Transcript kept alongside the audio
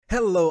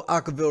Hello,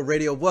 Acapella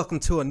Radio. Welcome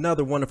to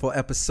another wonderful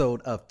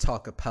episode of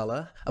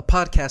Talkapella, a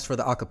podcast for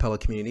the acapella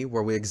community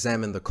where we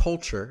examine the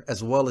culture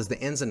as well as the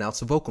ins and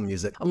outs of vocal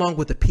music, along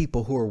with the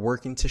people who are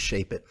working to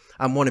shape it.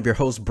 I'm one of your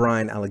hosts,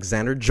 Brian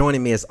Alexander.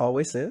 Joining me as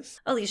always is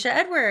Alicia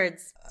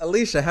Edwards.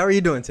 Alicia, how are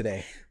you doing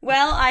today?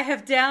 Well, I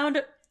have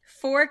downed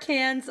 4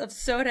 cans of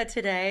soda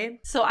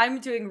today, so I'm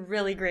doing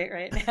really great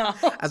right now.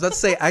 I was about to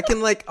say, I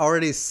can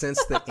already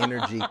sense the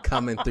energy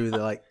coming through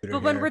the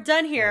But when we're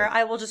done here,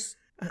 I will just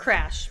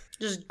crash.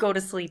 Just go to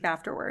sleep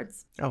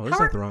afterwards. Oh, there's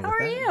nothing wrong with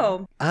that. How are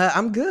you?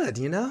 I'm good,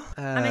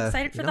 I'm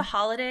excited for the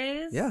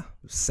holidays. Yeah,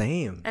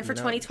 same. And for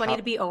 2020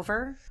 to be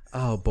over.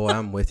 Oh, boy,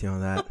 I'm with you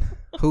on that.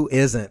 Who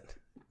isn't,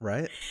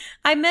 right?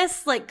 I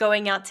miss,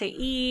 going out to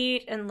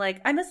eat and,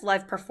 I miss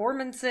live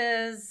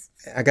performances.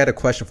 I got a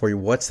question for you.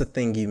 What's the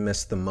thing you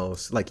miss the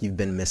most, you've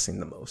been missing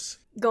the most?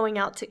 Going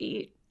out to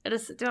eat at a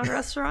sit-down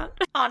restaurant,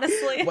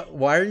 honestly.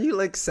 Why are you,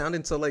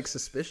 sounding so,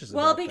 suspicious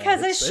about that?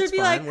 Because I should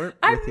be I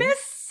miss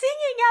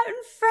singing out in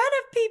front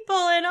of people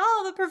and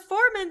all the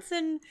performance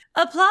and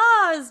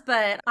applause,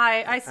 but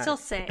I still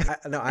sing.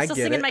 I still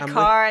sing in my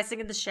car. I sing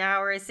in the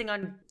shower. I sing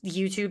on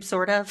YouTube,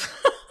 sort of.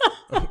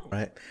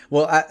 Right.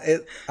 Well,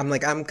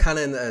 I'm kind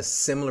of in a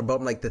similar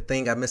boat. The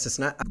thing I miss is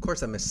not, of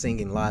course, I miss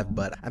singing live,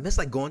 but I miss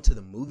going to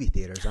the movie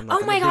theaters.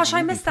 Oh my gosh,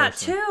 I miss that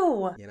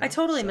too. I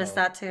totally miss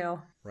that too.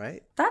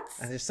 Right?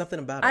 There's something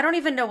about it. I don't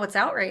even know what's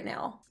out right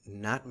now.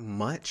 Not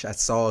much. I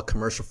saw a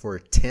commercial for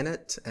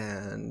Tenet,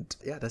 and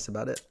yeah, that's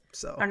about it.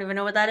 So I don't even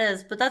know what that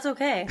is, but that's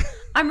okay.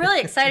 I'm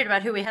really excited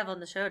about who we have on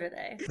the show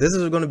today. This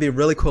is going to be a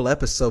really cool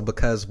episode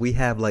because we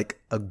have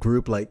a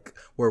group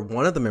where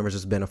one of the members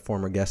has been a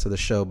former guest of the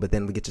show, but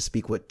then we get to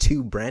speak with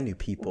 2 brand new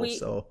people.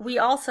 We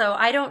also,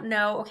 I don't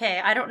know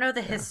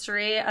the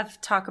history of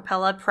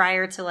Talkapella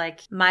prior to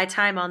my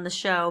time on the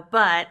show,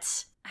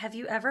 but have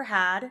you ever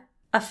had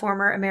a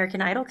former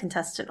American Idol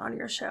contestant on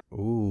your show?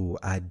 Ooh,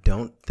 I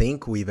don't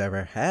think we've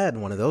ever had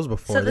one of those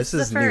before. So this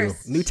is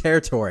new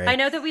territory. I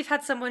know that we've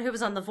had someone who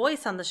was on The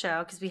Voice on the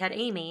show because we had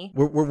Amy.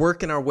 We're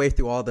working our way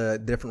through all the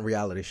different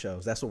reality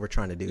shows. That's what we're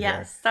trying to do.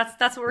 Yes, here.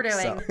 That's what we're doing.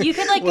 So, you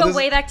could go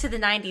way back to the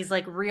 90s,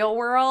 Real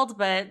World,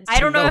 but I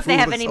don't know if they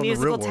have any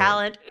musical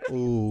talent.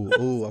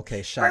 Ooh,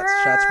 okay. Shots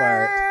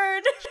fired.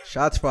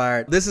 Shots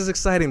fired. This is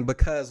exciting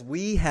because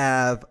we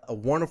have a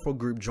wonderful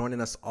group joining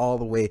us all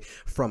the way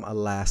from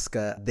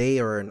Alaska. They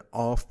are an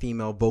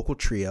all-female vocal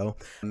trio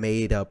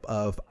made up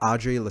of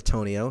Audrey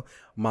Latonio,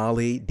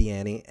 Molly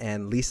Deanny,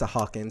 and Lisa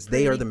Hawkins.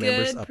 They are the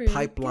members of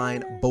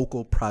Pipeline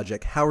Vocal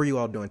Project. How are you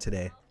all doing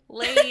today?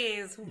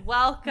 Ladies,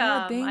 welcome.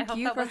 Oh, thank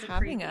you for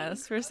having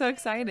us. We're so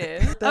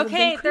excited.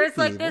 Okay, there's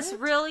this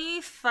really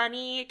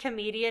funny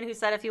comedian who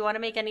said if you want to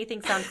make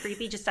anything sound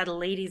creepy, just add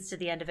ladies to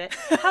the end of it.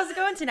 How's it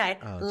going tonight?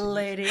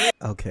 Ladies.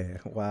 Okay,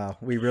 wow.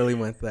 We really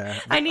went there.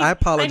 I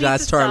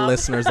apologize to our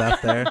listeners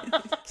out there.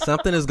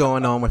 Something is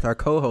going on with our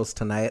co-host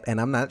tonight,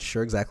 and I'm not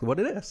sure exactly what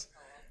it is.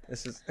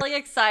 This is really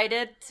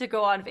excited to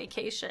go on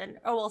vacation.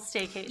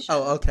 Staycation.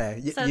 Oh,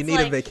 okay. So you need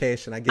a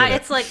vacation. I get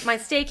it. It's my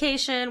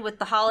staycation with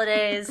the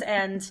holidays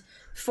and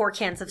 4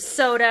 cans of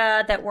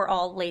soda that were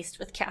all laced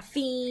with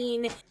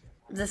caffeine.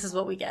 This is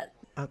what we get.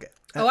 Okay.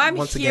 I'm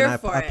Once here again,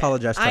 for I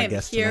apologize to our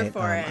guests tonight.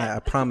 For it. I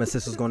promise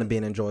this is going to be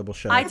an enjoyable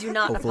show. I do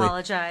not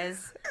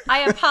apologize. I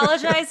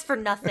apologize for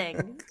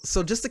nothing.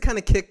 So just to kind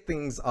of kick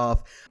things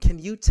off, can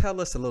you tell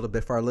us a little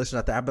bit for our listeners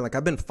out there?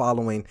 I've been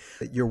following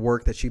your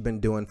work that you've been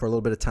doing for a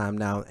little bit of time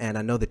now, and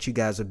I know that you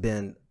guys have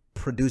been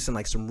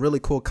producing some really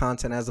cool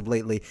content as of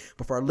lately.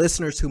 But for our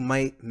listeners who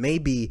may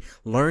be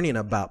learning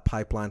about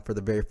Pipeline for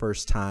the very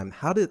first time,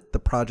 how did the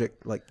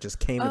project just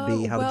came to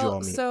be? How did you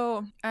all meet?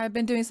 So I've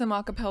been doing some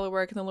acapella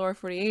work in the lower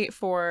 48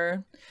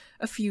 for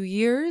a few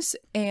years,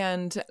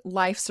 and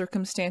life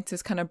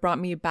circumstances kind of brought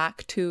me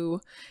back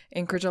to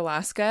Anchorage,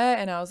 Alaska.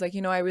 And I was like,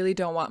 I really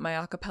don't want my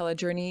acapella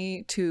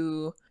journey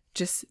to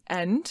just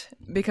end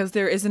because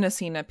there isn't a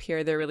scene up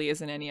here. There really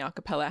isn't any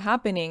acapella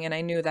happening. And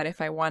I knew that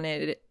if I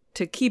wanted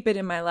to keep it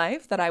in my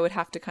life, that I would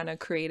have to kind of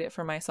create it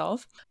for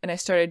myself. And I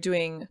started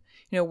doing,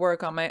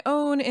 work on my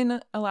own in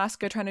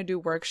Alaska, trying to do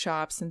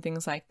workshops and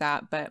things like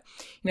that. But,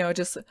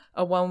 just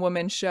a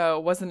one-woman show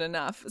wasn't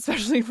enough,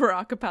 especially for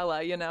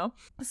acapella,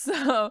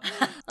 So,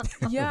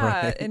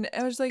 yeah. Right. And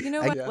I was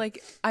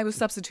like, I was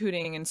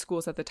substituting in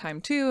schools at the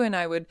time too. And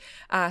I would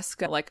ask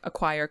a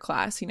choir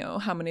class,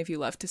 how many of you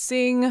love to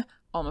sing?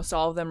 Almost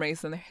all of them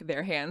raised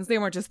their hands. They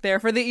weren't just there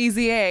for the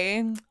easy A,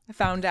 I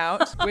found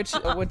out, which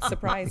would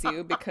surprise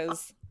you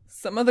because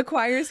some of the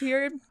choirs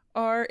here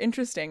are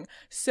interesting.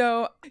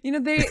 So,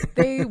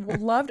 they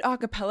loved a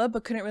cappella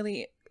but couldn't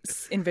really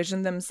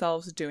envision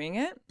themselves doing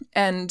it.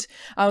 And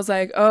I was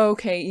like, oh,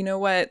 okay, you know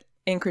what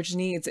Anchorage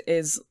needs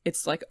is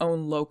its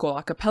own local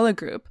a cappella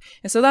group.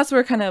 And so that's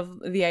where kind of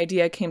the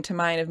idea came to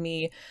mind of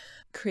me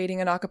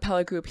creating an a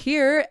cappella group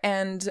here.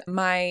 And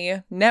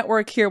my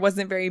network here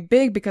wasn't very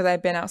big because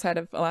I'd been outside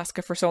of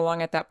Alaska for so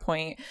long at that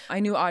point. I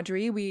knew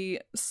Audrey. We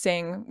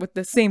sang with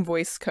the same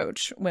voice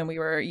coach when we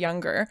were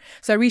younger.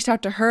 So I reached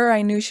out to her.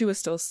 I knew she was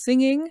still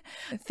singing.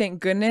 Thank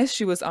goodness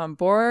she was on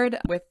board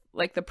with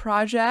like the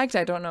project.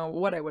 I don't know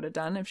what I would have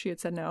done if she had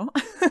said no.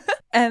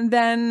 And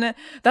then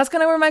that's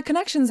kind of where my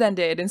connections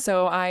ended. And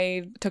so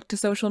I took to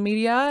social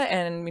media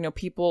and, you know,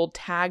 people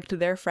tagged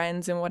their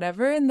friends and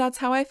whatever. And that's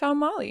how I found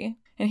Molly.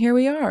 And here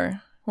we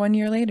are 1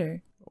 year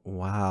later.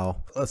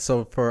 Wow.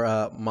 So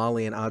for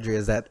Molly and Audrey,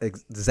 is that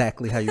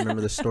exactly how you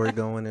remember the story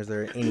going? Is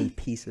there any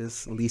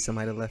pieces Lisa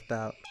might have left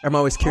out? I'm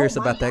always curious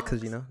about that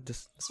because, you know,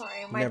 just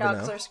sorry, my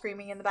dogs are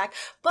screaming in the back.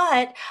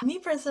 But me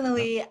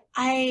personally,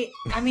 I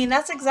mean,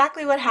 that's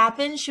exactly what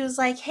happened. She was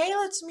like, hey,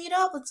 let's meet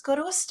up. Let's go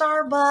to a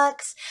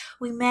Starbucks.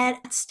 We met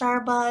at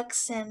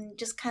Starbucks and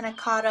just kind of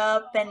caught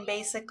up. And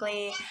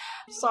basically,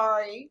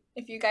 sorry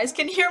if you guys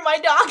can hear my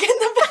dog in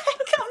the back.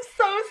 I'm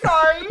so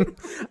sorry.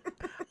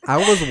 I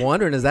was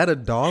wondering, is that a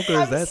dog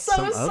or is that so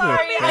some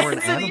sorry. other foreign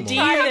animal?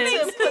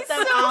 To put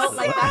them out.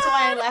 Like, that's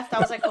why I left. I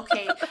was like,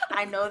 okay,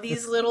 I know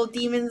these little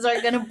demons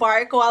are going to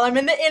bark while I'm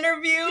in the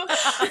interview.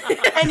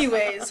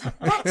 Anyways,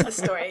 back to the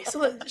story. So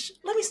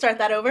let me start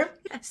that over.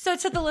 So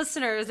to the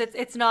listeners,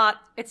 it's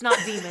not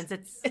demons.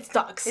 It's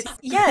dogs.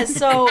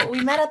 So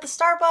we met at the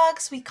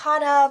Starbucks. We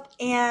caught up,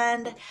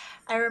 and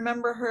I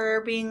remember her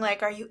being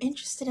like, are you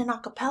interested in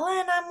acapella?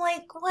 And I'm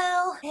like,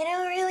 well, I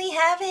don't really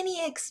have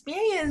any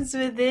experience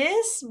with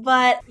this,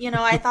 but, you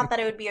know, I thought that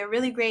it would be a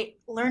really great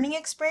learning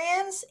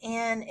experience,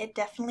 and it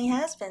definitely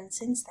has been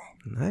since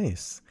then.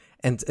 Nice.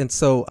 And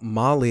so,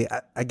 Molly,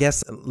 I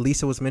guess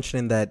Lisa was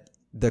mentioning that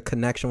the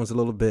connection was a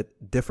little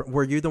bit different.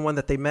 Were you the one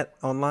that they met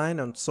online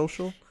on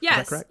social?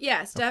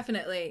 Yes,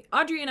 definitely.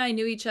 Audrey and I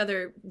knew each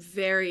other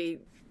very,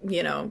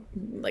 you know,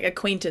 like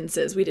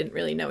acquaintances. We didn't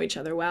really know each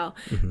other well.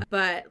 Mm-hmm.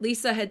 But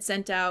Lisa had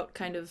sent out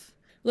kind of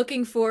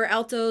looking for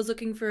altos,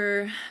 looking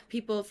for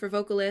people, for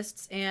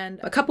vocalists. And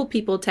a couple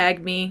people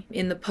tagged me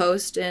in the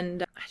post.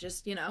 And I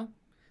just, you know,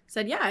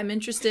 said, yeah, I'm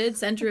interested.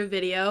 Sent her a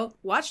video.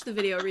 Watched the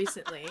video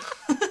recently.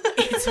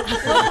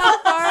 How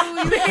far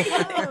will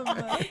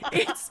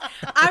you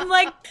I'm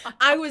like,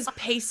 I was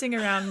pacing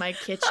around my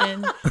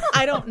kitchen.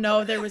 I don't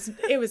know.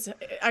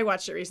 I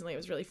watched it recently. It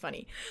was really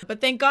funny.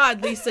 But thank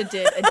God Lisa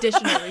did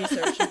additional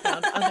research and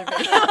found other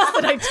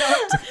videos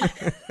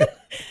that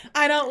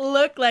I don't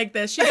look like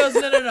this. She goes,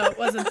 no, it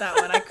wasn't that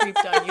one. I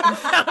creeped on you and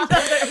found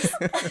others.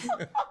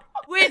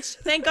 Which,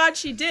 thank God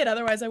she did.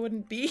 Otherwise, I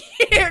wouldn't be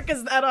here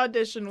because that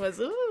audition was,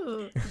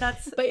 ooh.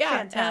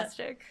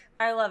 Fantastic.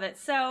 I love it.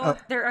 So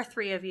there are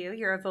three of you.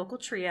 You're a vocal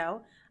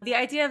trio. The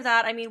idea of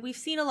that, I mean, we've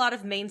seen a lot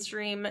of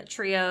mainstream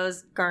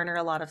trios garner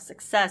a lot of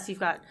success. You've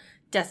got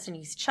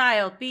Destiny's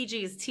Child, Bee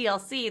Gees,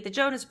 TLC, the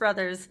Jonas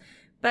Brothers,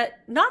 but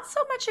not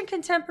so much in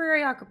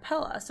contemporary a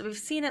cappella. So we've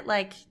seen it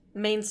like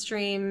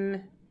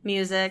mainstream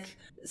music.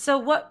 So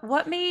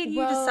what made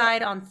you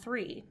decide on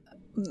three?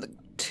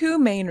 Two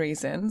main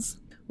reasons.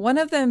 One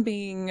of them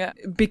being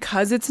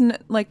because it's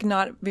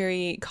not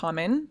very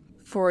common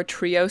for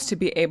trios to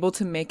be able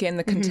to make it in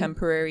the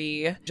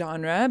contemporary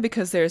genre,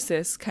 because there's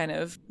this kind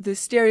of this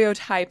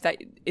stereotype that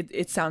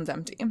it sounds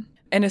empty.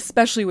 And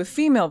especially with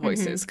female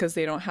voices, because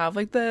they don't have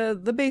like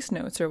the bass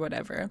notes or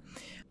whatever.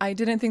 I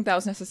didn't think that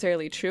was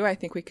necessarily true. I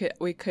think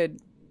we could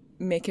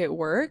make it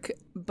work,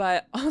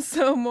 but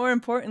also more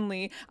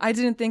importantly, I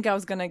didn't think I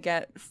was gonna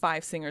get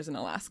 5 singers in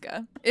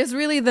Alaska. Is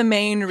really the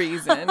main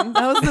reason. That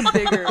was the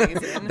bigger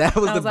reason. That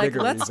was the bigger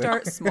reason. Let's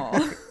start small.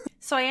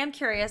 So I am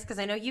curious, because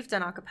I know you've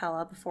done a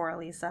cappella before,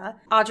 Lisa.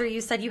 Audrey,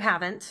 you said you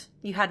haven't.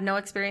 You had no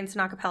experience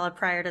in a cappella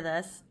prior to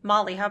this.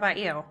 Molly, how about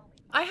you?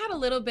 I had a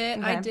little bit.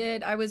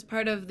 Okay. I was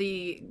part of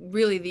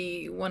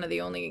one of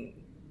the only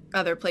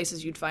other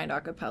places you'd find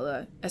a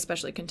cappella,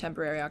 especially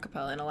contemporary a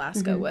cappella in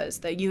Alaska, was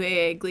the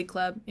UAA Glee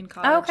Club in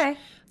college. Oh, okay.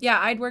 Yeah,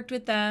 I'd worked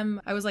with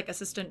them. I was like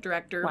assistant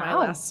director my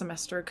last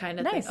semester kind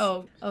of thing.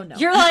 Oh no.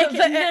 You're like,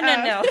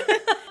 no.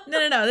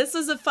 No. This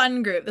was a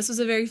fun group. This was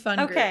a very fun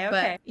group. Okay.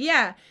 But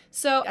yeah,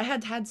 so I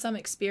had some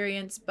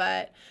experience,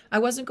 but I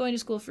wasn't going to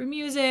school for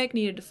music,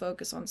 needed to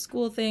focus on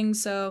school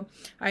things. So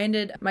I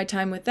ended my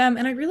time with them,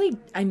 and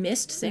I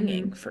missed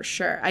singing for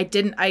sure. I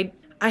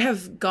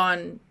have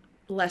gone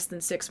less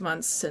than 6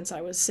 months since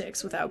I was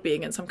 6 without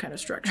being in some kind of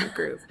structured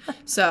group.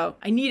 So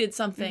I needed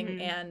something,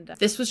 and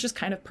this was just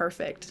kind of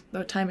perfect.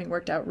 The timing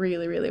worked out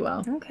really, really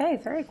well. Okay,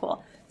 very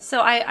cool.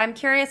 So I'm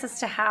curious as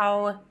to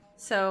how,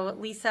 so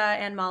Lisa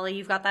and Molly,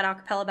 you've got that a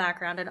cappella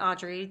background, and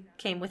Audrey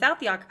came without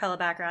the a cappella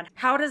background.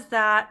 How does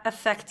that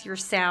affect your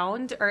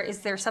sound? Or is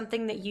there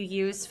something that you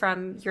use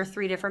from your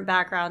 3 different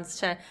backgrounds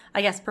to,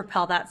 I guess,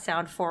 propel that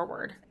sound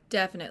forward?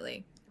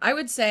 Definitely. I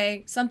would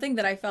say something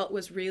that I felt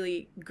was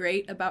really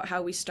great about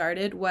how we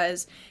started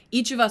was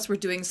each of us were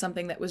doing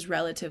something that was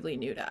relatively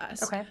new to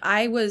us. Okay.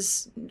 I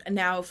was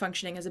now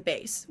functioning as a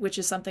bass, which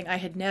is something I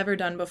had never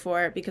done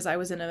before because I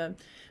was in a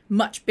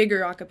much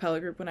bigger a cappella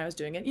group when I was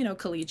doing it,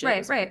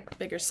 collegiate, right.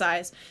 Bigger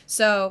size.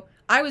 So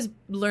I was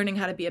learning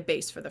how to be a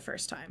bass for the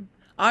first time.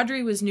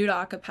 Audrey was new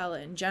to a cappella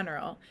in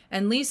general,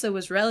 and Lisa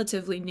was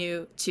relatively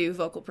new to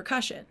vocal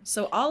percussion.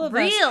 So all of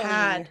us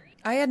had...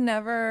 I had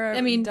never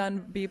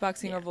done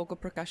beatboxing or vocal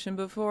percussion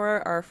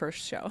before our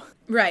first show.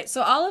 Right.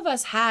 So all of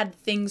us had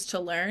things to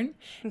learn,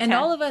 and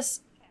all of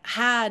us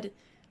had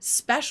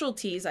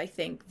specialties, I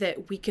think,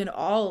 that we can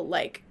all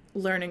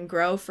learn and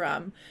grow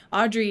from.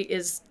 Audrey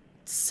is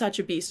such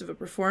a beast of a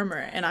performer,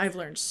 and I've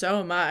learned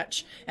so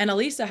much. And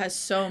Elisa has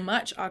so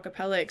much a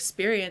cappella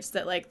experience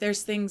that, like,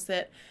 there's things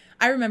that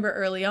I remember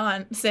early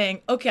on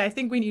saying, okay, I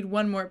think we need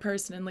one more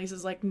person. And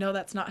Lisa's like, no,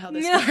 that's not how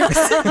this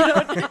works.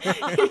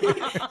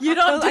 You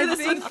don't do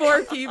this with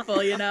 4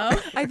 people, you know?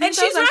 I think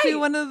that's actually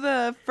one of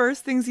the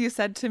first things you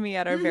said to me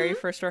at our very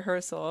first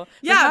rehearsal.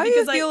 Yeah, like, how do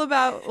you feel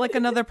about like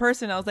another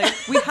person? I was like,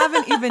 we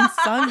haven't even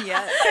sung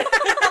yet.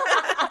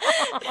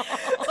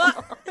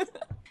 Well,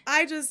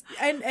 I just,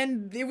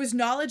 and it was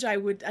knowledge I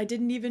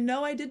didn't even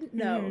know I didn't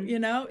know, you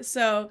know?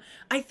 So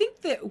I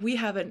think that we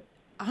have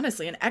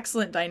honestly an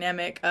excellent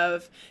dynamic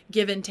of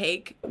give and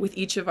take with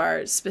each of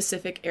our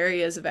specific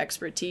areas of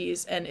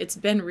expertise, and it's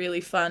been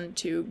really fun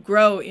to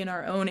grow in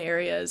our own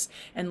areas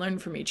and learn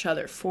from each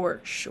other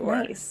for sure.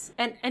 Nice.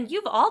 And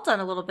you've all done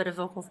a little bit of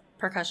vocal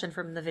percussion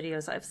from the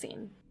videos I've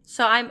seen.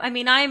 So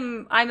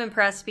I'm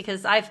impressed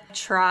because I've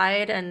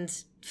tried and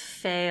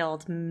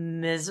failed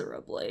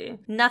miserably.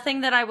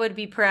 Nothing that I would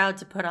be proud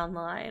to put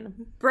online.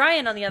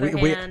 Brian, on the other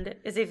hand,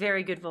 is a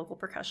very good vocal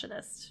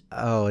percussionist.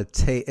 Oh,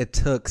 it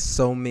took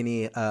so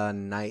many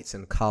nights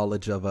in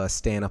college of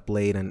staying up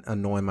late and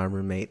annoying my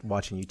roommate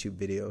watching YouTube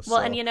videos. Well,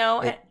 so and you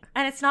know,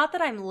 and it's not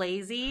that I'm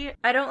lazy.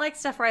 I don't like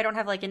stuff where I don't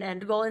have like an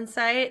end goal in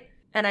sight,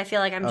 and I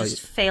feel like I'm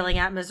just failing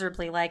at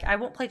miserably. Like, I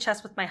won't play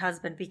chess with my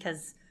husband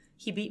because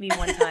he beat me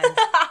one time.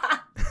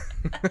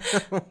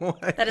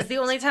 That is the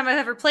only time I've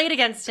ever played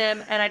against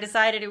him, and I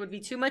decided it would be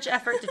too much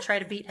effort to try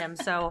to beat him.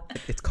 So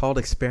it's called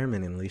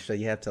experimenting, Alicia.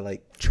 You have to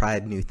like try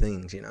new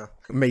things, you know.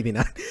 Maybe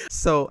not.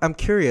 So I'm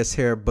curious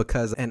here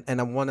because, and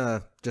I want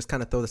to just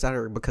kind of throw this out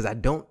here because I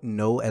don't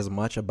know as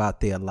much about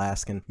the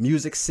Alaskan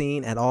music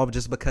scene at all,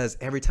 just because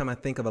every time I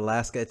think of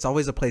Alaska, it's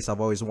always a place I've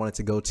always wanted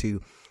to go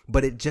to,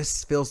 but it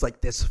just feels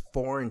like this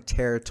foreign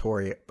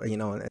territory, you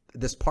know,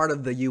 this part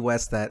of the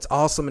U.S. that's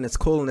awesome and it's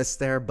cool and it's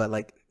there, but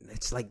like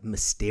it's like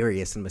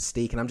mysterious and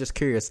mystique. And I'm just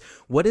curious,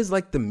 what is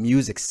like the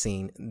music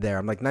scene there?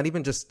 I'm like not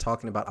even just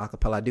talking about a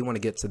cappella. I do want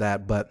to get to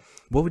that, but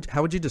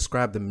how would you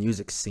describe the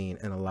music scene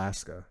in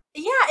Alaska?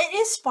 Yeah, it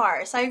is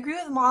sparse. I agree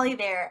with Molly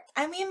there.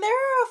 I mean, there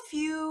are a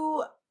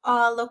few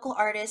local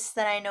artists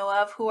that I know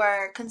of who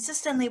are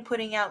consistently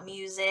putting out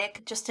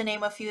music. Just to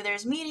name a few,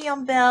 there's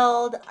Medium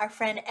Build. Our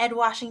friend Ed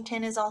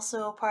Washington is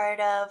also a part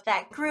of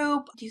that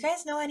group. Do you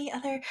guys know any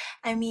other?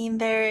 I mean,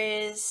 there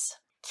is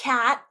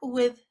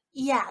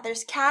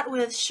there's Cat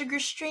with Sugar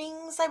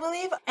Strings, I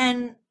believe.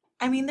 And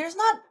I mean, there's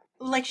not,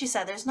 like she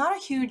said, there's not a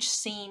huge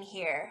scene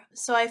here.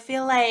 So I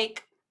feel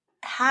like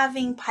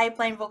having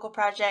Pipeline Vocal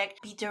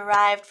Project be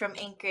derived from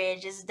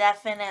Anchorage is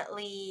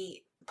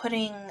definitely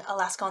putting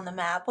Alaska on the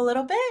map a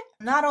little bit,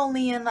 not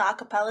only in the a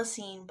cappella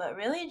scene, but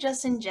really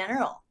just in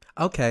general.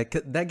 Okay,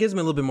 that gives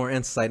me a little bit more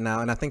insight now,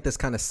 and I think this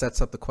kind of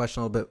sets up the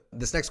question a little bit,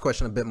 this next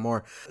question a bit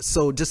more.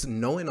 So just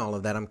knowing all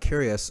of that, I'm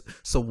curious,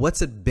 so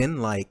what's it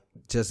been like,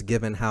 just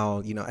given how,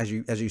 you know, as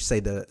you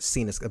say, the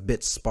scene is a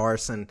bit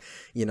sparse, and,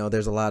 you know,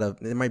 there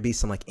might be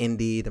some like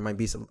indie, there might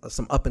be some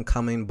up and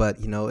coming,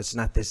 but, you know, it's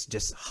not this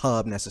just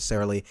hub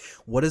necessarily.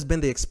 What has been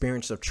the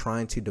experience of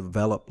trying to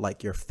develop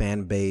like your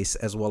fan base,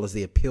 as well as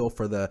the appeal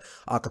for the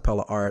a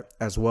cappella art,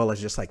 as well as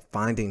just like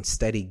finding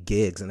steady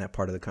gigs in that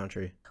part of the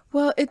country?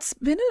 Well, it's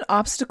been an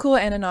obstacle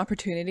and an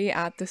opportunity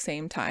at the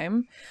same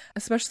time,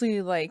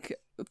 especially like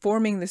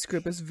forming this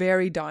group was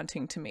very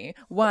daunting to me.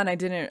 One, I'd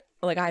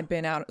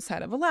been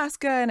outside of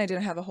Alaska and I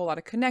didn't have a whole lot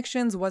of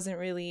connections, wasn't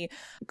really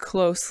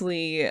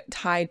closely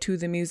tied to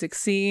the music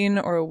scene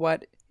or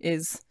what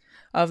is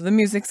of the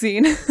music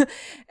scene.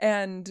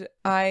 And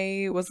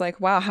I was like,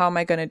 wow, how am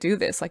I going to do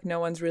this? Like, no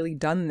one's really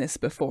done this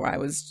before. I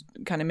was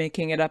kind of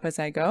making it up as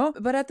I go.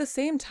 But at the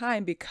same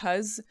time,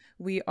 because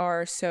we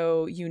are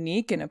so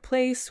unique in a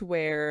place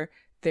where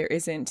there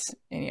isn't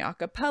any a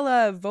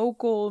cappella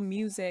vocal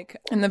music,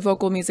 and the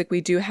vocal music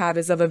we do have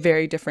is of a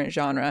very different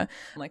genre,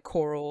 like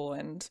choral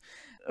and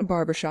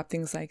barbershop,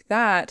 things like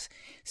that.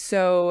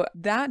 So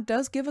that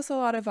does give us a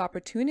lot of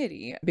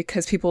opportunity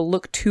because people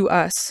look to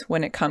us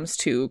when it comes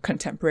to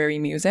contemporary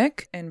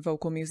music and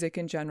vocal music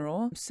in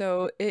general.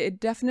 So it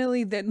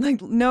definitely,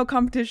 like, no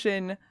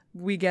competition,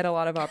 we get a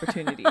lot of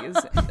opportunities.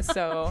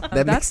 So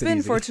that's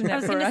been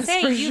fortunate for us.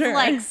 For sure.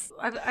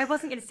 I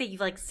wasn't going to say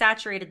you've like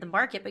saturated the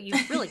market, but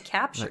you've really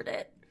captured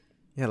it.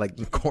 Yeah,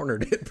 like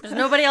cornered it. There's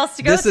nobody else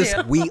to go to. This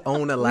is We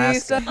Own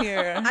Alaska.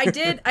 Here. I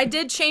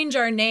did change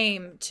our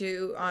name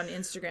on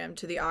Instagram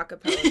to the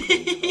Acapella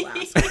Queens of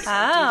Alaska. So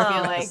I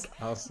feel like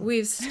awesome.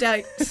 We've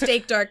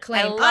staked our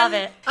claim. I love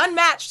it.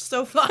 Unmatched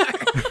so far.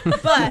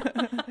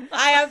 But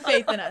I have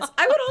faith in us.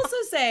 I would also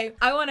say,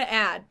 I want to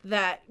add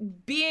that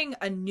being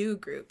a new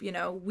group, you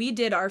know, we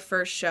did our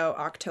first show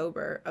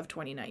October of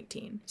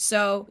 2019.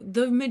 So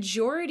the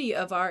majority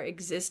of our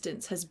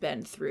existence has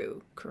been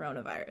through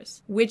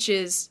coronavirus, which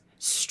is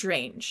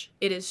strange.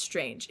 It is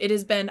strange. It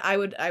has been, I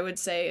would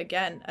say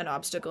again, an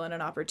obstacle and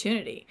an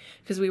opportunity,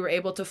 because we were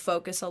able to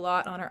focus a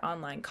lot on our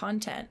online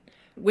content,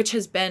 which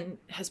has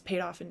paid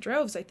off in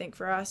droves, I think,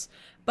 for us.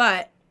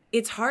 But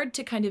it's hard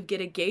to kind of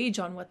get a gauge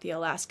on what the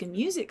Alaskan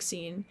music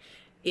scene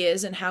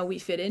is and how we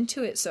fit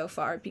into it so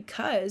far,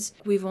 because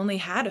we've only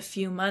had a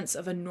few months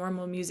of a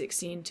normal music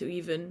scene to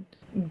even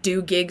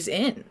do gigs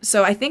in.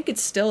 So I think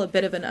it's still a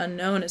bit of an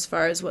unknown as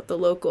far as what the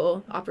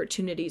local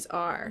opportunities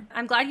are.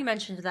 I'm glad you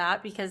mentioned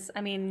that, because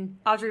I mean,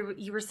 Audrey,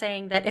 you were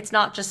saying that it's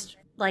not just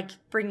like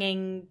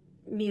bringing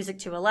music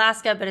to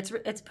Alaska, but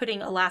it's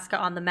putting Alaska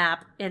on the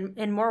map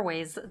in more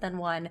ways than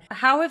one.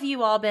 How have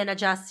you all been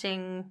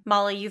adjusting?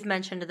 Molly, you've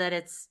mentioned that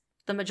it's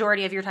the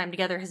majority of your time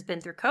together has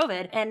been through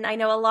COVID. And I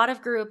know a lot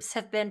of groups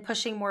have been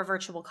pushing more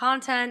virtual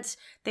content.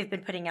 They've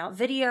been putting out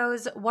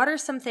videos. What are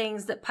some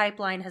things that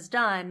Pipeline has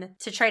done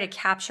to try to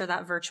capture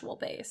that virtual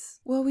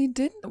base? Well, we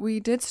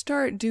did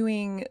start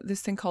doing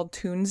this thing called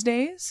Tunes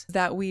Days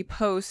that we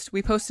post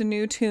a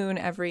new tune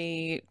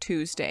every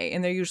Tuesday,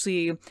 and they're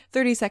usually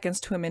 30 seconds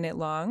to a minute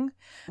long.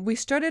 We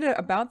started at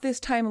about this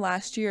time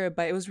last year,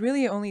 but it was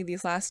really only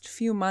these last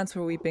few months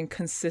where we've been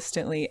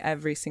consistently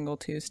every single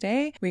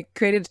Tuesday. We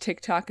created a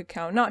TikTok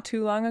account not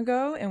too long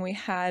ago, and we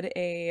had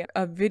a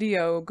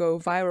video go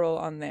viral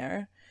on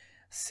there.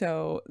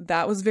 So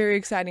that was very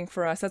exciting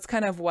for us. That's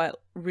kind of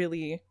what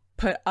really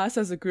put us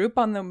as a group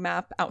on the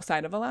map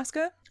outside of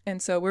Alaska.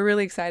 And so we're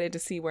really excited to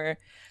see where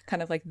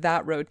kind of like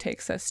that road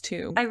takes us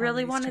to. I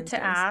really wanted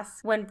to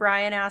ask, when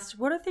Brian asked,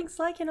 what are things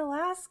like in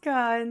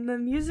Alaska in the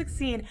music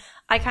scene?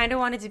 I kind of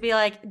wanted to be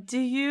like, do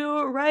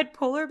you ride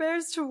polar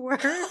bears to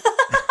work?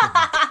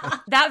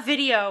 That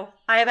video,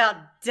 I about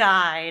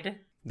died.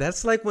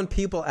 That's like when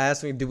people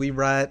ask me, do we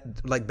ride,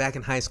 like back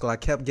in high school, I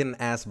kept getting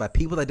asked by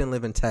people that didn't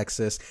live in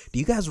Texas, do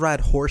you guys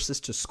ride horses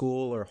to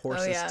school or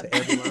horses to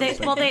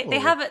everyone? They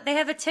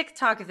have a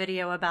TikTok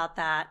video about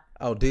that.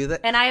 Oh, do they?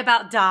 And I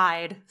about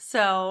died.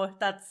 So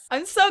that's...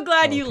 I'm so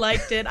glad you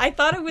liked it. I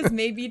thought it was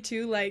maybe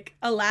too like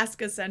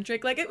Alaska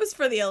centric. Like it was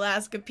for the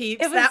Alaska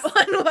peeps. That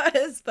one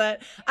was,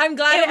 but I'm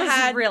glad it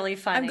had really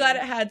funny. I'm glad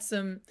it had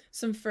some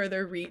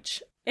further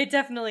reach. It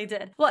definitely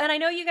did. Well, and I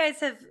know you guys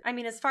have, I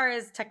mean, as far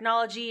as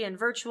technology and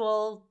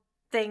virtual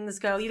things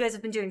go, you guys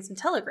have been doing some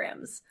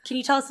telegrams. Can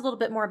you tell us a little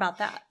bit more about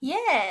that?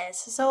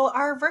 Yes. So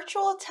our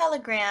virtual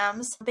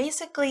telegrams,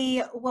 basically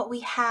what we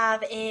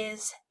have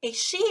is a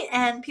sheet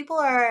and people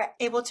are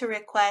able to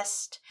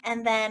request,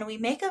 and then we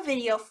make a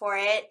video for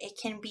it. It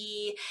can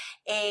be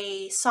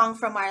a song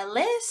from our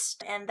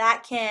list, and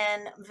that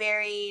can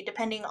vary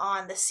depending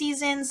on the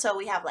season. So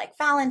we have like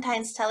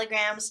Valentine's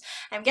telegrams.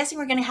 I'm guessing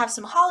we're going to have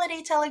some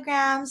holiday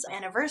telegrams,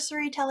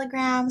 anniversary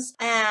telegrams,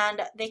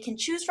 and they can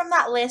choose from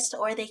that list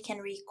or they can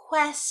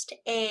request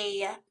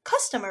a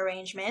custom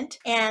arrangement,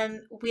 and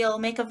we'll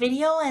make a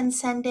video and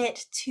send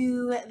it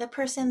to the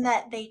person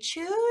that they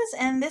choose.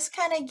 And this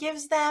kind of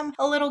gives them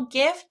a little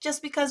gift,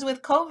 just because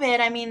with COVID,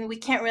 I mean, we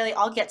can't really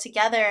all get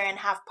together and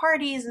have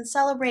parties and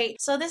celebrate.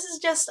 So this is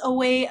just a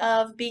way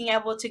of being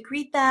able to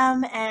greet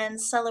them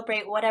and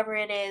celebrate whatever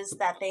it is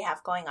that they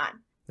have going on.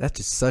 That's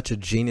just such a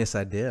genius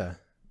idea.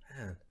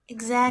 Man.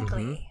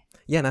 Exactly. Mm-hmm.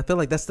 Yeah, and I feel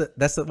like that's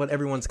what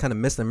everyone's kind of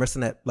missing. They're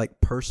missing that like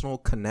personal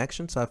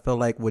connection. So I feel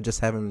like we're just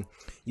having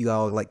you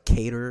all like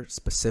cater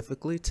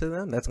specifically to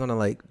them. That's gonna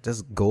like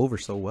just go over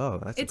so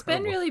well. It's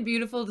incredible. Been really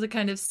beautiful to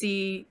kind of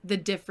see the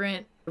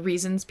different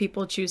reasons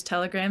people choose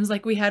telegrams.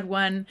 Like we had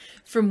one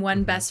from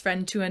one best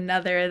friend to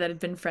another that had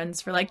been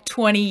friends for like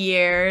 20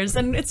 years,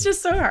 and it's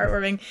just so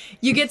heartwarming.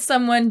 You get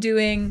someone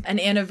doing an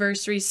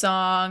anniversary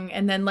song,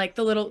 and then like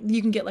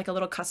you can get like a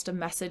little custom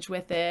message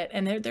with it,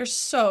 and they're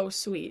so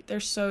sweet. They're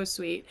so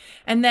sweet.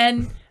 And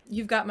then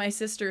you've got my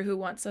sister who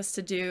wants us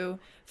to do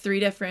 3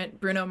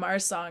 different Bruno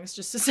Mars songs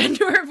just to send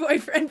to her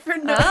boyfriend for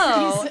no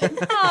reason.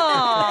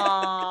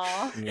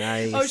 Aww.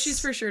 Nice. Oh,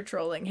 she's for sure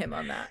trolling him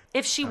on that.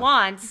 If she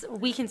wants,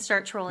 we can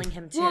start trolling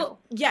him too. Well,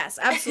 yes,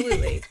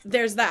 absolutely.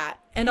 There's that.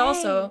 And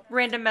also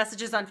random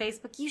messages on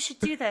Facebook. You should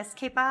do this.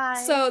 Okay,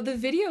 bye. So the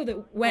video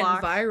that went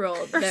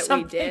viral that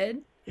something.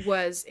 We did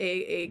was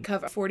a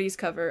cover, 40s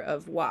cover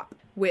of WAP,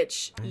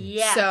 which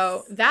yes.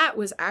 So that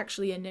was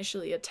actually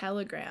initially a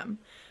telegram,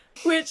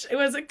 which it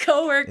was a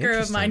coworker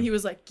of mine. He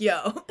was like,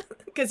 yo,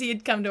 because he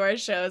had come to our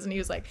shows and he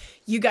was like,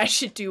 you guys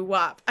should do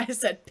WAP. I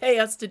said, pay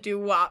us to do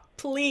WAP,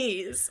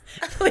 please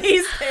pay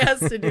us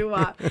to do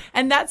WAP.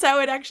 And that's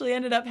how it actually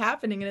ended up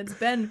happening, and it's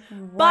been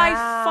by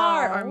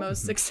far our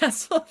most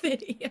successful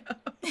video.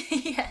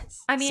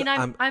 Yes. I mean,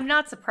 so I'm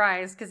not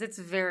surprised because it's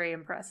very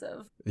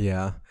impressive.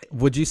 Yeah.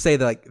 Would you say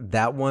that like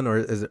that one, or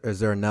is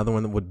there another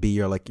one that would be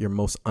your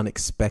most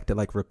unexpected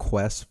like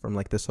request from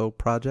like this whole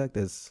project?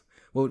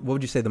 What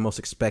would you say the most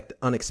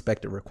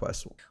unexpected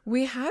request?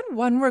 We had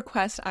one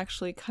request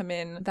actually come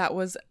in that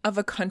was of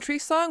a country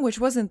song, which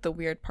wasn't the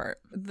weird part.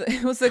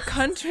 It was a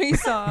country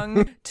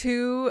song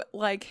to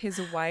like his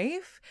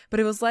wife, but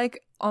it was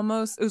like it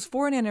was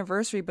for an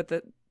anniversary, but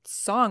the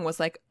song was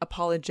like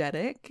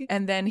apologetic.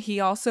 And then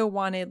he also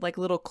wanted like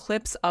little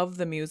clips of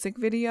the music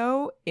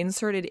video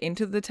inserted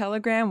into the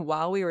telegram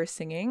while we were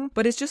singing,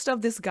 but it's just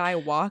of this guy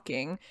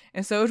walking,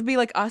 and so it would be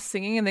like us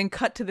singing and then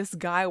cut to this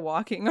guy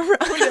walking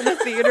around in the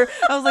theater.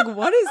 I was like,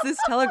 what is this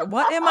telegram?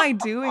 What am I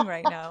doing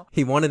right now?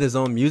 He wanted his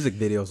own music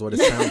video is what it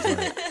sounds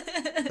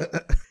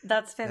like.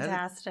 That's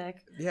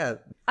fantastic. Yeah.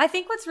 I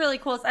think what's really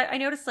cool is I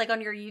noticed like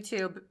on your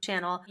YouTube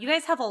channel, you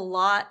guys have a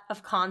lot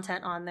of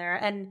content on there.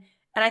 And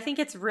I think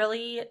it's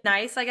really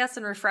nice, I guess,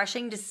 and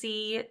refreshing to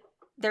see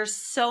there's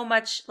so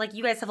much, like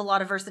you guys have a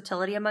lot of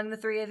versatility among the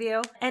three of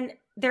you. And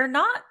they're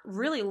not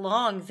really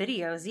long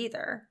videos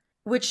either,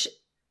 which,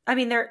 I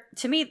mean,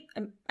 to me,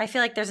 I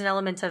feel like there's an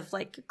element of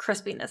like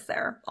crispiness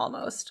there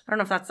almost. I don't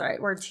know if that's the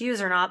right word to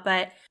use or not,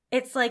 but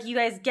it's like you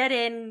guys get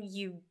in,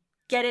 you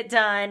get it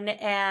done,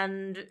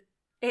 and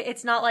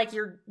it's not like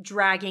you're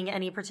dragging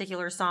any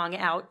particular song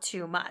out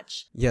too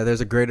much. Yeah,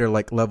 there's a greater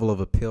like level of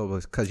appeal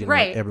because you know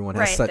everyone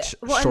has such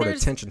short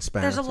attention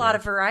spans. There's a lot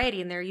of variety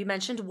in there. You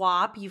mentioned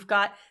WAP.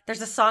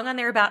 There's a song on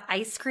there about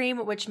ice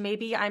cream, which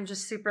maybe I'm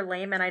just super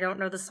lame and I don't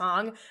know the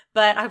song,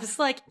 but I was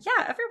like,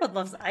 yeah, everyone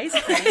loves ice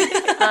cream.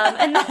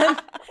 And then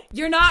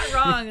you're not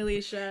wrong,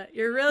 Alicia.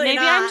 You're really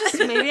not.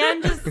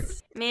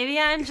 Maybe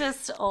I'm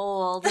just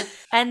old.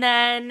 And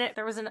then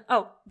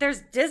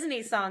there's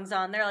Disney songs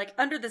on there, like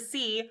Under the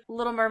Sea.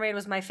 Little Mermaid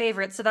was my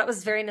favorite, so that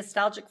was very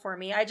nostalgic for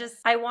me.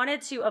 I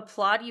wanted to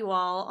applaud you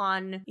all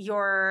on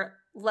your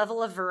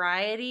level of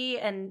variety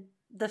and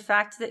the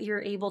fact that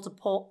you're able to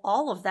pull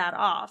all of that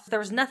off. There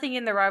was nothing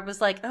in there where I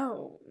was like,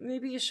 oh,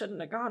 maybe you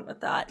shouldn't have gone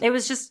with that. It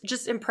was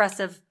just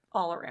impressive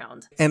all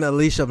around. And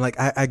Alicia, I'm like,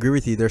 I agree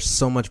with you. There's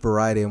so much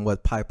variety in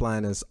what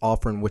Pipeline is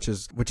offering, which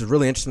is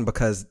really interesting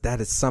because that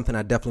is something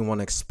I definitely want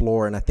to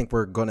explore. And I think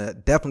we're going to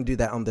definitely do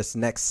that on this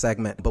next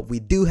segment. But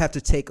we do have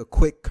to take a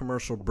quick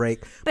commercial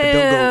break. But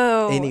don't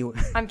go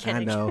anywhere. I'm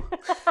kidding. I know.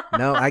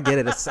 No, I get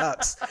it. It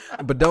sucks.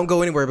 But don't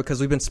go anywhere because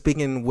we've been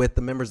speaking with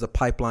the members of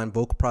Pipeline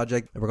Vocal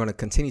Project. And we're going to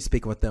continue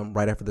speaking with them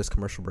right after this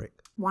commercial break.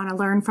 Want to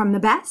learn from the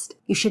best?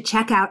 You should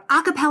check out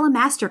Acapella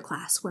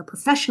Masterclass, where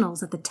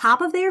professionals at the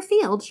top of their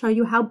field show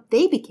you how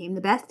they became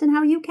the best and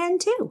how you can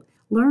too.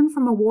 Learn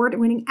from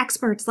award-winning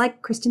experts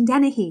like Kristen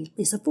Dennehy,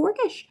 Lisa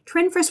Forgish,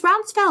 Trin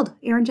Friss-Rounsfeld,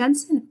 Aaron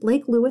Jensen,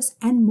 Blake Lewis,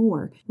 and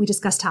more. We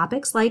discuss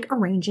topics like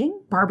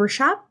arranging,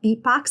 barbershop,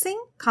 beatboxing,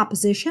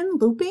 composition,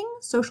 looping,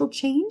 social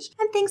change,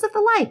 and things of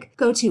the like.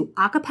 Go to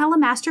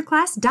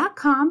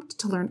acapellamasterclass.com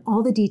to learn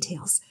all the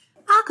details.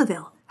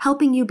 Acaville,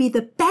 helping you be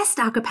the best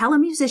acapella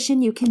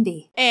musician you can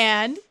be.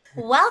 And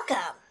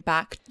welcome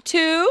back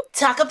to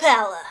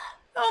Talkapella.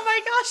 Oh my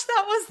gosh,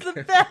 that was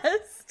the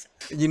best.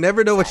 You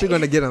never know what you're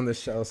going to get on this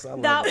show. So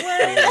that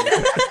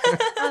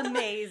was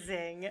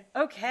amazing.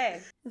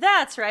 Okay,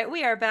 that's right.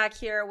 We are back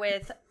here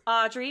with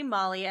Audrey,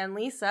 Molly, and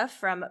Lisa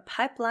from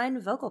Pipeline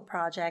Vocal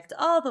Project,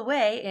 all the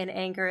way in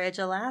Anchorage,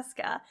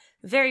 Alaska.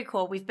 Very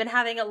cool. We've been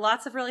having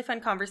lots of really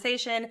fun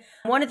conversation.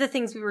 One of the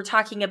things we were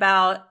talking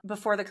about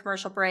before the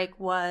commercial break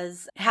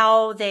was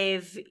how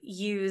they've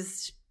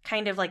used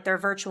kind of like their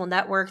virtual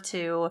network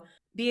to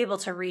be able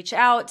to reach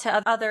out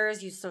to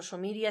others, use social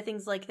media,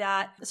 things like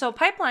that. So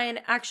Pipeline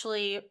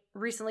actually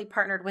recently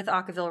partnered with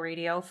Acaville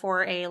Radio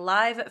for a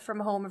live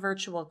from home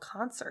virtual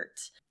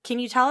concert. Can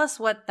you tell us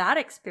what that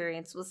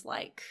experience was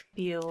like,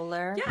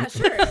 Bueller? Yeah,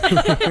 sure.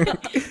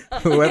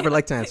 Whoever would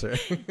like to answer.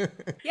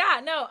 Yeah,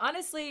 no,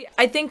 honestly,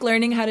 I think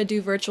learning how to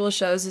do virtual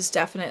shows is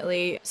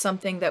definitely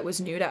something that was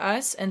new to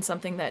us and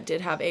something that did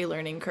have a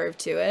learning curve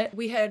to it.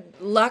 We had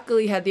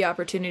luckily had the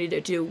opportunity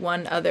to do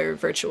one other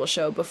virtual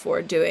show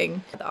before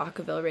doing the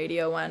Acaville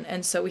Radio one,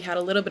 and so we had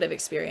a little bit of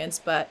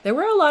experience, but there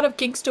were a lot of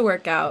kinks to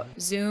work out.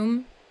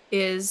 Zoom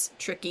is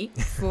tricky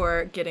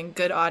for getting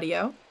good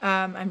audio.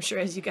 I'm sure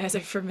as you guys are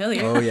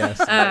familiar. Oh,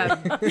 yes.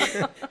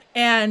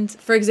 And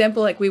for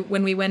example, like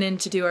when we went in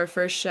to do our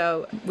first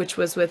show, which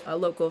was with a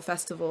local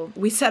festival,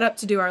 we set up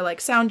to do our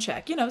like sound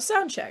check,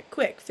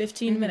 quick,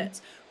 15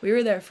 minutes. We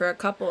were there for a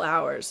couple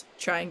hours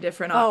trying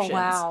different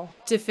options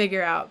to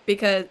figure out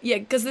because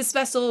this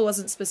festival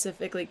wasn't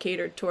specifically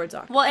catered towards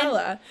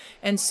acapella.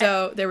 And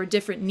so there were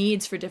different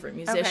needs for different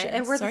musicians. Okay.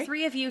 And were the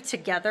three of you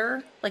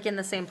together, like in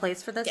the same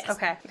place for this? Yes.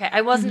 Okay.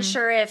 I wasn't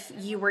sure if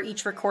you were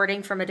each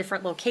recording from a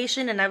different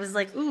location, and I was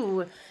like,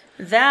 ooh,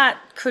 that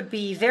could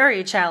be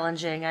very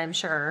challenging, I'm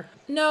sure.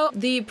 No,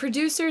 the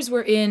producers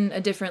were in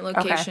a different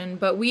location,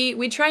 but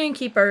we try and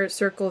keep our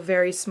circle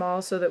very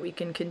small so that we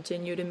can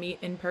continue to meet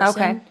in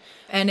person. Okay.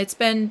 And it's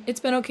been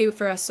okay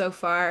for us so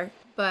far.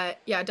 But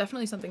yeah,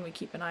 definitely something we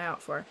keep an eye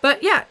out for.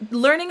 But yeah,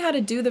 learning how to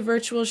do the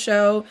virtual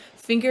show,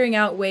 figuring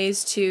out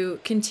ways to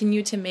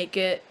continue to make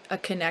it a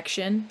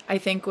connection, I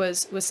think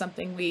was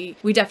something we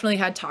definitely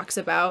had talks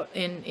about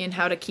in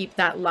how to keep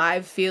that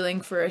live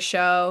feeling for a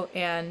show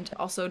and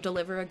also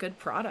deliver a good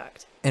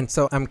product. And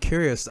so I'm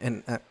curious,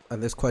 and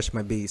this question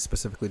might be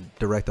specifically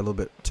directed a little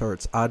bit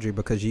towards Audrey,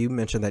 because you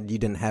mentioned that you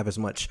didn't have as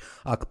much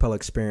a cappella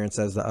experience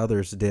as the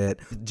others did.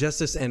 Just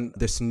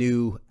this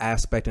new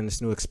aspect and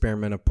this new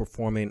experiment of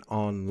performing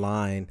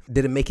online,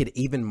 did it make it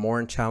even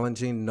more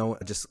challenging?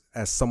 Just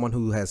as someone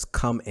who has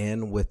come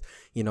in with,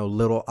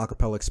 little a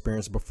cappella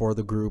experience before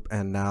the group,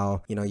 and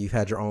now, you've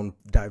had your own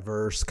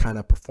diverse kind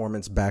of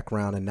performance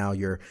background, and now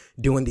you're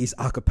doing these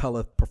a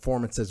cappella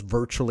performances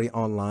virtually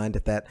online.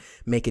 Did that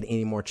make it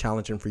any more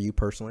challenging for you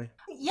personally?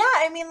 Yeah,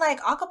 I mean, like,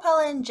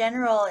 acapella in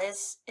general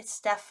it's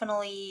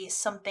definitely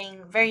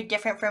something very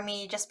different for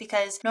me, just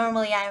because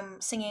normally I'm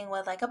singing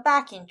with like a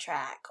backing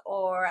track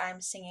or I'm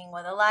singing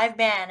with a live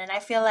band, and I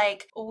feel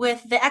like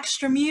with the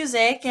extra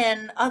music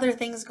and other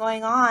things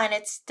going on,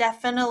 it's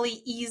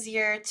definitely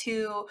easier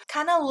to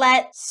kind of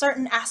let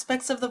certain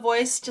aspects of the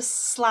voice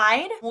just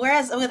slide.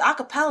 Whereas with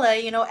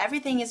acapella, you know,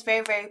 everything is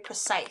very, very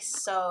precise.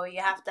 So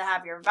you have to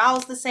have your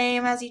vowels the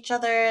same as each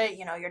other,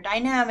 you know, your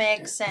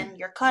dynamics and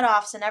your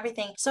cutoffs and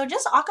everything. So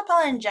just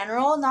acapella in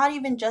general, not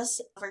even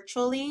just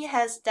virtually,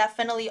 has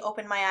definitely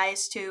opened my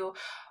eyes to,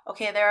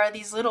 okay, there are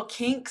these little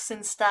kinks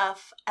and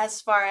stuff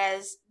as far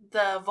as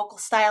the vocal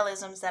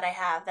stylisms that I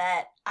have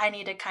that I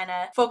need to kind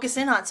of focus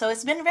in on. So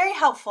it's been very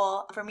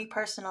helpful for me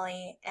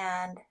personally.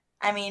 And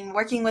I mean,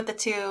 working with the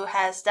two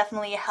has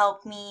definitely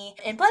helped me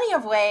in plenty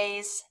of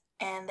ways.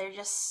 And they're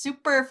just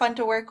super fun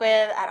to work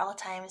with at all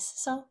times.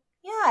 So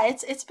yeah,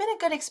 it's been a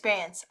good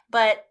experience.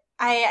 But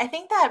I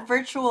think that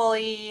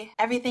virtually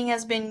everything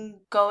has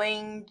been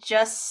going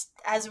just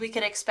as we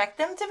could expect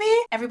them to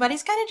be.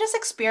 Everybody's kind of just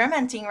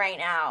experimenting right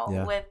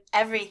now with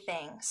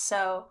everything.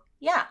 So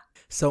yeah.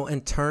 So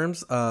in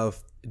terms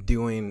of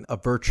doing a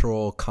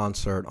virtual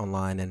concert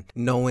online and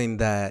knowing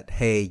that,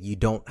 hey, you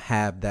don't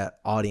have that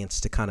audience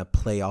to kind of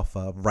play off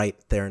of right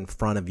there in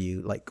front of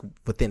you, like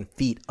within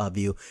feet of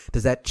you,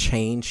 does that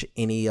change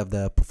any of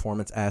the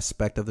performance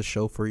aspect of the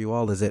show for you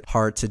all? Is it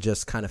hard to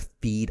just kind of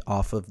feed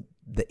off of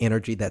the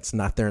energy that's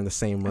not there in the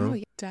same room? Oh,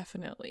 yeah,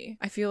 definitely.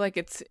 I feel like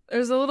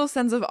there's a little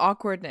sense of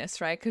awkwardness,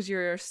 right? Because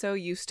you're so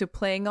used to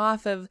playing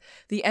off of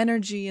the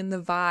energy and the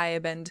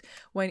vibe. And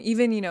when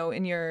even, you know,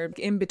 in your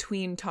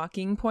in-between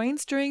talking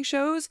points during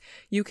shows,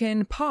 you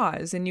can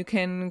pause and you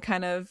can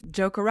kind of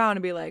joke around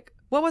and be like,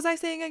 what was I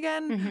saying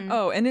again? Mm-hmm.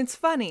 Oh, and it's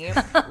funny.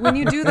 When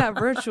you do that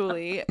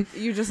virtually,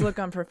 you just look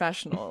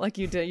unprofessional, like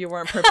you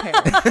weren't prepared.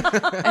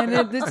 And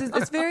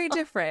it's very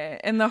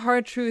different. And the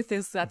hard truth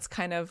is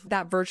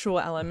that virtual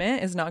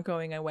element is not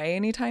going away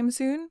anytime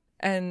soon.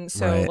 And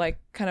so like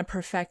kind of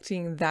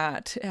perfecting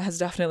that has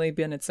definitely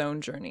been its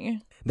own journey.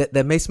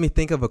 That makes me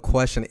think of a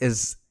question.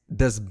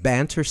 Does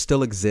banter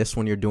still exist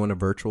when you're doing a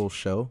virtual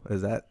show?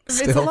 Is that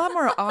still? It's a lot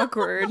more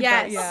awkward.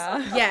 Yes.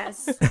 Yeah.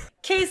 Yes.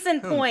 Case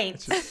in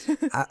point.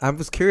 I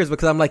was curious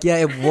because I'm like, yeah,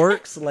 it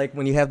works like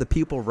when you have the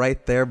people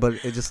right there,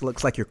 but it just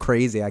looks like you're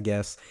crazy, I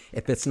guess,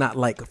 if it's not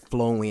like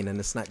flowing and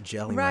it's not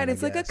gelling. Right.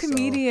 It's like a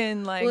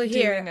comedian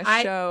doing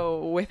a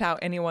show without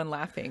anyone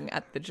laughing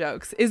at the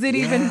jokes. Is it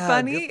even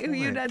funny?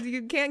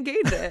 You can't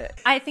gauge it.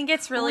 I think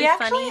it's really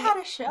funny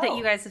that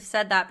you guys have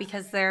said that,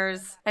 because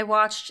I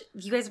watched,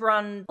 you guys were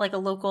on like a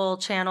local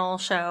channel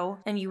show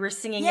and you were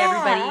singing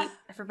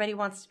Everybody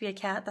Wants to Be a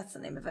Cat. That's the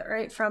name of it,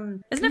 right?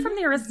 Isn't it from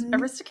the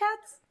Aristocats?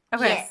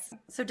 Okay, yes.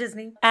 So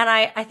Disney. And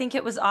I think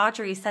it was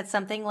Audrey said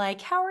something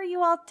like, how are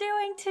you all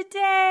doing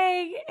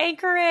today,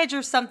 Anchorage,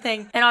 or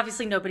something? And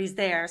obviously nobody's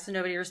there, so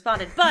nobody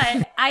responded.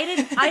 But I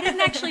didn't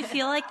actually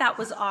feel like that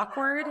was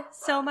awkward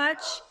so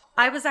much.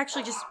 I was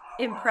actually just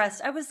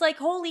impressed. I was like,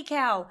 holy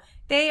cow,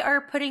 they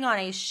are putting on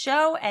a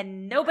show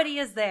and nobody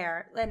is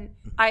there. And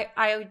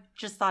I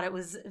just thought it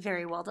was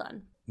very well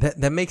done.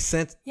 That makes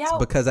sense,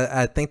 because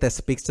I think that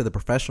speaks to the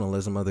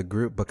professionalism of the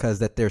group, because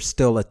that they're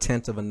still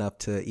attentive enough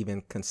to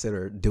even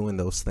consider doing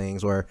those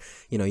things. Where,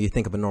 you know, you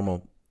think of a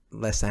normal,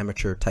 less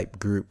amateur type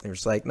group, they're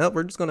just like, nope,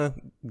 we're just going to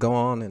go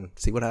on and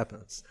see what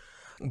happens.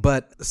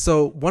 But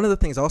so one of the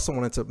things I also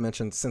wanted to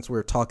mention, since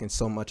we're talking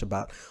so much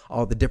about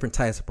all the different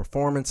types of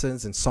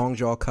performances and songs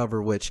y'all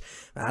cover, which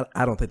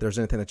I don't think there's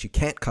anything that you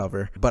can't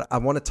cover, but I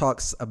want to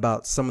talk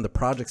about some of the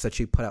projects that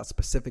you put out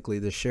specifically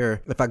this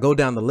year. If I go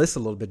down the list a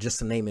little bit, just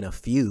to name a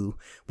few,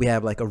 we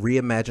have like a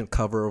reimagined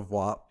cover of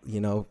WAP,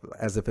 you know,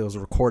 as if it was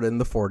recorded in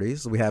the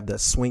 40s. We have the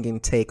swinging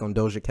take on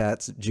Doja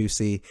Cat's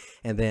Juicy,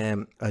 and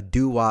then a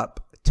doo-wop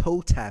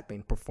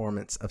toe-tapping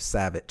performance of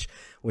Savage,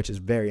 which is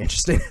very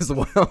interesting as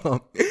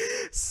well.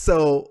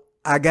 So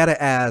I gotta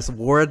ask,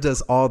 where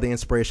does all the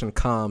inspiration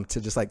come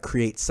to just like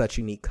create such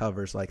unique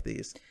covers like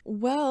these?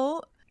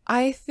 Well,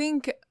 I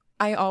think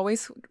I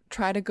always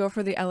try to go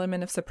for the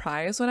element of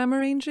surprise when I'm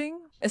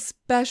arranging,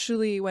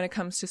 especially when it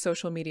comes to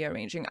social media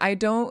arranging. I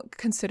don't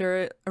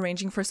consider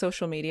arranging for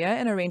social media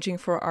and arranging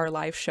for our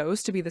live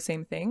shows to be the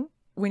same thing.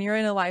 When you're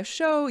in a live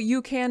show,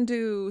 you can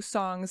do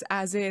songs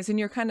as is, and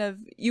you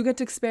get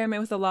to experiment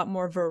with a lot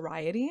more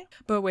variety.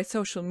 But with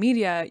social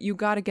media, you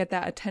got to get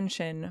that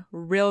attention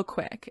real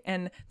quick.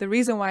 And the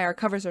reason why our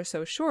covers are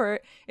so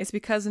short is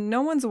because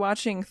no one's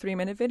watching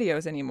 3-minute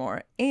videos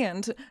anymore.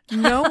 And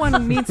no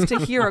one needs to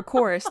hear a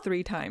chorus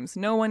 3 times.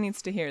 No one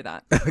needs to hear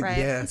that. Right.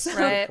 Yes.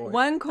 Right.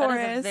 One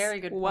chorus,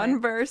 one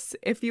verse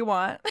if you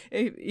want,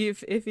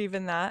 if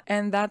even that.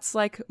 And that's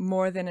like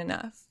more than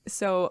enough.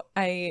 So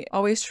I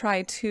always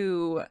try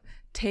to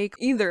take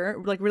either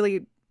like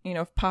really, you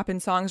know, pop in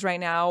songs right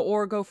now,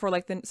 or go for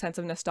like the sense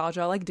of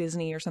nostalgia, like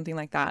Disney or something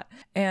like that,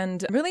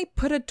 and really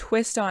put a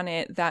twist on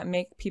it that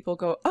make people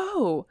go,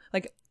 oh,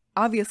 like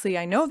obviously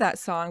I know that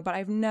song, but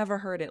I've never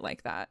heard it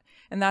like that.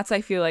 And that's,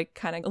 I feel like,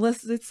 kind of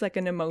elicits like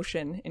an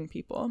emotion in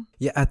people.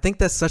 Yeah, I think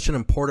that's such an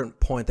important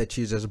point that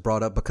you just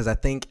brought up, because I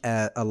think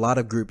at a lot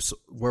of groups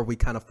where we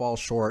kind of fall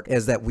short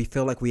is that we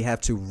feel like we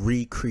have to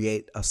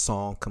recreate a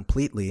song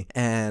completely.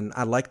 And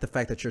I like the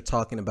fact that you're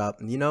talking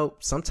about,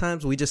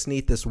 sometimes we just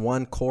need this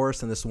one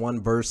chorus and this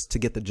one verse to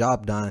get the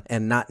job done,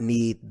 and not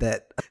need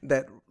that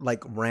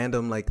like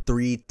random like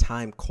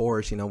 3-time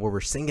chorus, where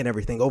we're singing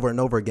everything over and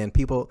over again.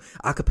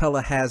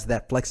 Acapella has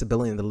that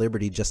flexibility and the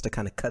liberty just to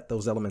kind of cut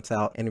those elements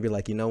out and be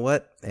like, you know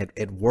what,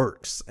 it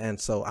works. And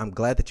so I'm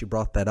glad that you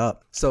brought that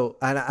up. So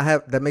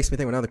that makes me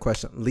think of another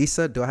question.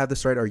 Lisa, do I have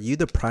this right? Are you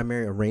the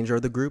primary arranger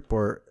of the group,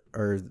 or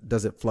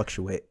does it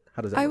fluctuate?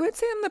 How does that work? I would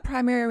say I'm the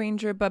primary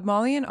arranger, but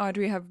Molly and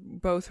Audrey have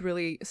both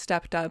really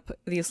stepped up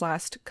these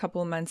last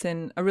couple of months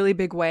in a really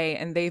big way,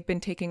 and they've been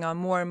taking on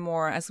more and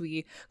more as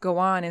we go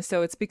on. And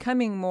so it's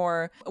becoming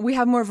we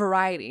have more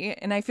variety.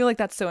 And I feel like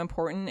that's so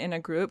important in a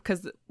group,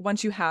 because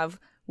once you have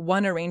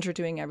one arranger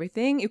doing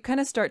everything, you kind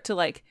of start to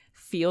like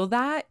feel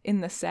that in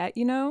the set,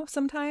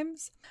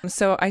 sometimes.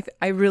 So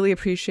I really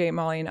appreciate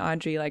Molly and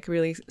Audrey like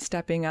really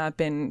stepping up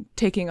and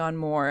taking on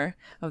more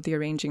of the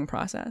arranging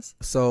process.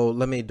 So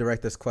let me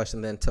direct this question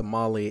then to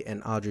Molly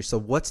and Audrey. So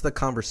what's the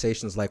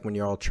conversations like when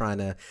you're all trying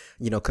to,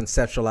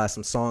 conceptualize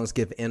some songs,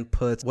 give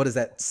inputs? What does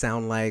that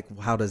sound like?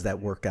 How does that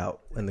work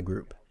out in the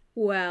group?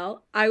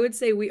 Well, I would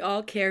say we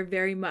all care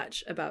very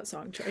much about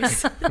song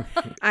choice.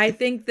 I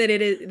think that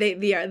it is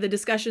the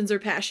discussions are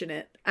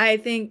passionate. I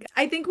think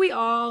we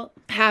all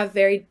have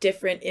very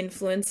different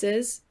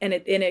influences, and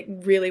it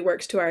really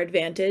works to our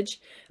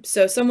advantage.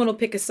 So someone will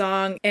pick a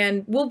song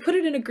and we'll put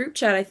it in a group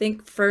chat. I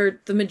think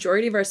for the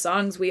majority of our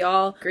songs, we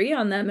all agree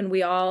on them and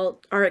we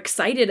all are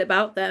excited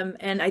about them.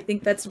 And I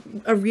think that's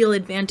a real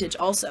advantage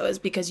also, is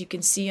because you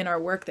can see in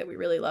our work that we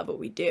really love what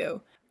we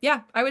do.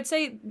 Yeah, I would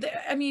say,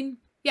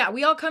 yeah,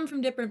 we all come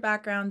from different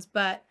backgrounds,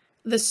 but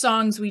the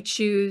songs we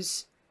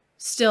choose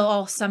still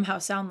all somehow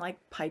sound like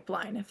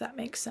Pipeline, if that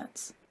makes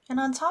sense. And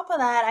on top of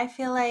that, I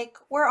feel like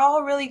we're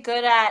all really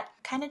good at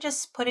kind of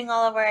just putting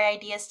all of our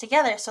ideas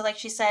together. So like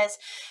she says,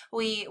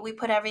 we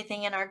put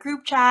everything in our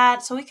group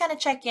chat. So we kind of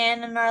check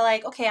in and are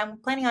like, okay, I'm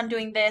planning on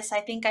doing this. I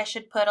think I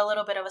should put a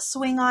little bit of a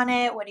swing on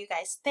it. What do you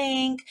guys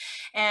think?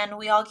 And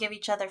we all give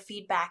each other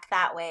feedback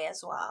that way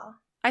as well.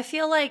 I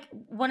feel like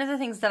one of the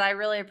things that I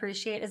really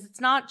appreciate is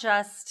it's not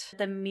just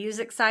the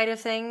music side of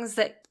things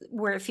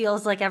where it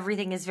feels like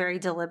everything is very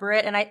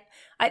deliberate. And I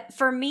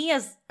for me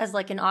as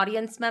like an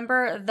audience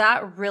member,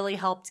 that really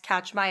helped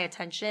catch my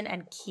attention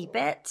and keep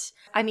it.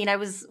 I mean, I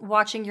was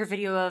watching your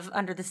video of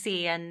Under the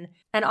Sea, and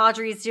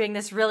Audrey's doing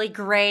this really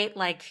great,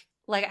 like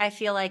I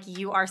feel like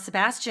you are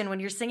Sebastian when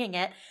you're singing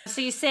it.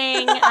 So you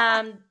sing,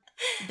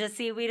 the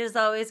seaweed is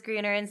always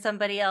greener in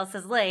somebody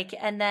else's lake.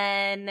 And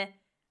then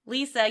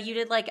Lisa, you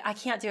did I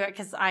can't do it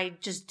because I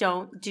just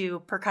don't do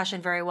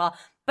percussion very well,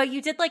 but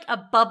you did a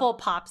bubble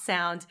pop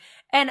sound,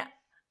 and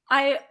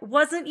I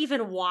wasn't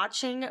even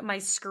watching my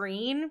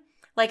screen.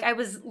 I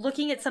was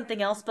looking at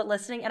something else but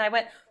listening, and I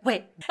went,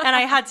 wait, and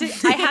I had to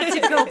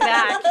go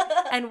back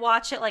and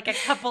watch it a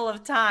couple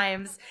of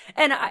times.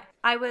 And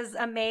I was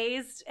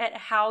amazed at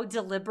how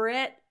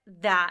deliberate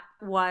that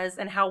was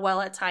and how well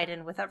it tied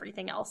in with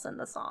everything else in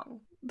the song.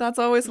 That's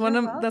always one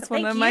of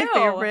my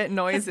favorite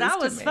noises. That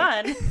was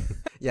fun.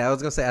 Yeah, I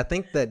was gonna say, I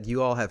think that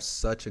you all have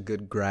such a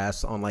good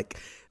grasp on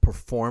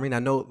performing. I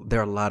know there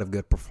are a lot of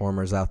good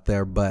performers out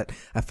there, but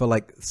I feel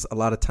like a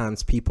lot of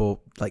times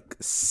people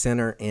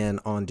center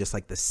in on just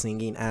the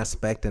singing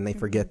aspect, and they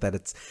forget that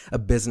it's a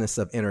business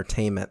of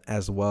entertainment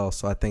as well.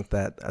 So I think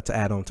that to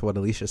add on to what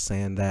Alicia's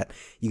saying, that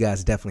you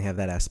guys definitely have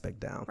that aspect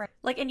down. Right.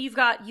 And you've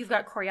got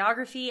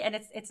choreography, and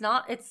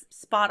it's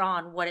spot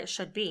on what it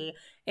should be.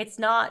 It's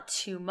not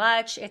too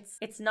much.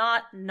 It's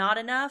not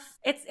enough.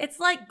 It's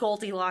like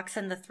Goldilocks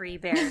and the Three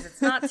Bears.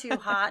 It's not too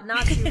hot,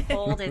 not too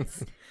cold.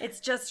 It's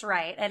just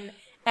right. And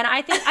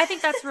I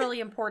think that's really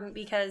important,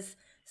 because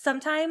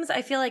sometimes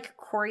I feel like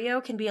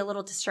choreo can be a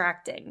little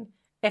distracting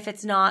if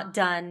it's not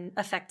done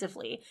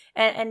effectively.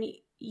 And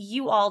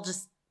you all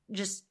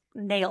just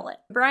nail it.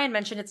 Brian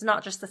mentioned it's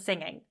not just the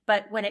singing,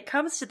 but when it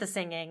comes to the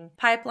singing,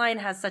 Pipeline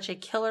has such a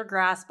killer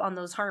grasp on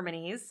those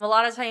harmonies. A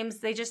lot of times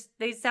they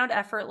sound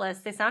effortless,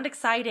 they sound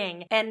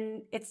exciting,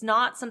 and it's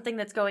not something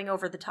that's going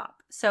over the top.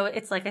 So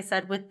it's like I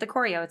said with the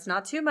choreo, it's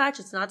not too much,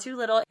 it's not too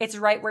little, it's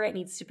right where it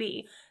needs to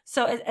be.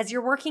 So as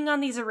you're working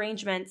on these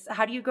arrangements,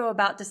 how do you go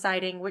about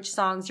deciding which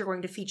songs you're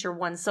going to feature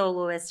one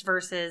soloist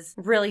versus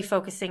really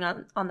focusing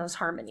on those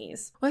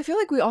harmonies? Well, I feel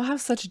like we all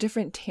have such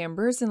different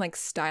timbres and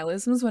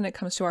stylisms when it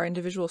comes to our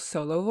individual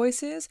solo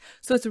voices.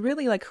 So it's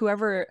really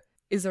whoever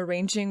is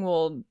arranging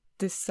will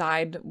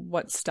decide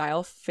what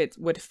style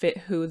would fit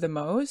who the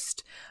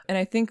most. And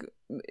I think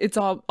it's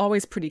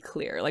always pretty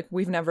clear.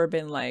 We've never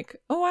been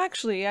oh,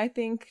 actually, I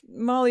think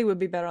Molly would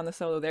be better on the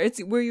solo there.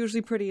 We're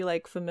usually pretty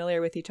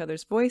familiar with each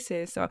other's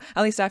voices. So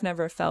at least I've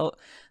never felt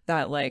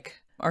that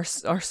our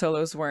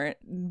solos weren't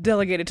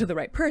delegated to the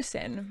right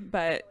person.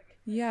 But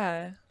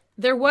yeah.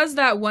 There was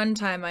that one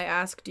time I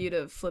asked you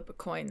to flip a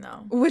coin,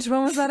 though. Which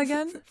one was that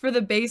again? For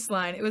the bass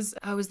line. It was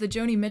the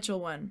Joni Mitchell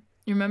one.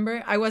 You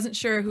remember? I wasn't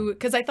sure who,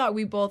 because I thought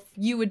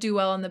you would do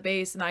well on the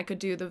bass and I could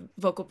do the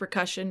vocal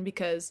percussion,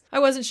 because I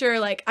wasn't sure,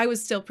 like, I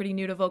was still pretty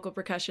new to vocal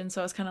percussion, so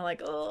I was kind of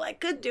like, oh, I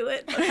could do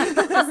it, but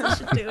I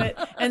should do it.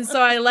 And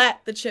so I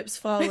let the chips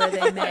fall where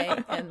they may,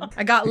 and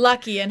I got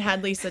lucky and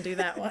had Lisa do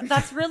that one.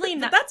 That's really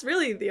nice. That's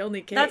really the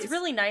only case. That's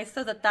really nice,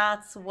 though,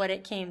 that's what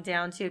it came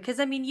down to. Because,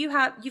 I mean, you've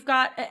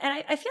got,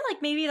 and I feel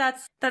like maybe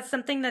that's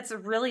something that's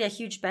really a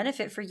huge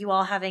benefit for you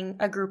all having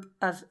a group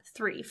of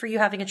 3, for you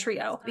having a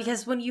trio.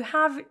 Because when you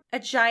have a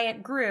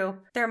giant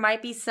group, there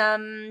might be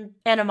some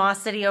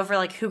animosity over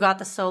like who got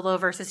the solo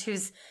versus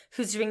who's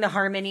doing the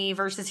harmony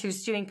versus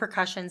who's doing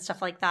percussion,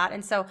 stuff like that.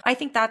 And so I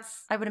think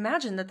I would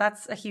imagine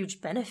that's a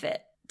huge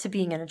benefit to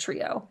being in a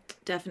trio.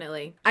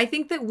 Definitely. I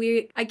think that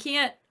I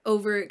can't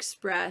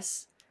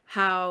overexpress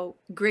how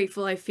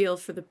grateful I feel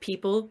for the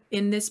people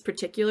in this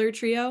particular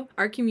trio.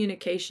 Our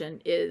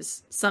communication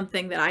is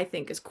something that I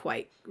think is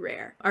quite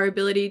rare. Our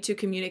ability to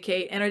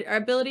communicate and our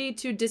ability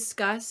to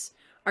discuss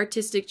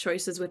artistic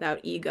choices without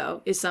ego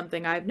is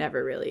something I've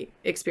never really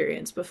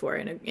experienced before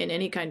in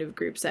any kind of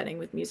group setting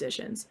with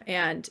musicians.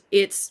 And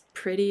it's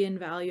pretty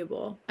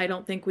invaluable. I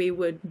don't think we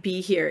would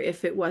be here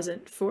if it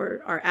wasn't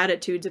for our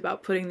attitudes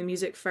about putting the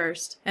music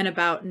first and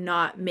about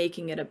not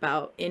making it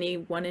about any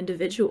one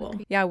individual.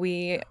 Yeah,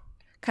 we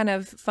kind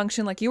of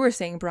function, like you were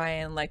saying,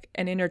 Brian, like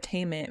an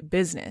entertainment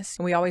business.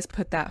 And we always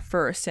put that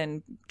first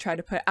and try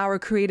to put our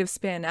creative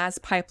spin as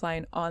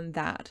Pipeline on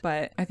that.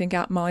 But I think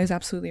Molly's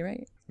absolutely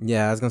right.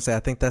 Yeah, I was going to say,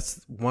 I think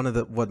that's one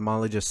of what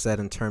Molly just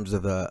said in terms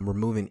of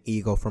removing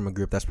ego from a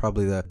group. That's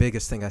probably the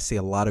biggest thing I see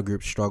a lot of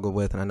groups struggle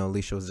with. And I know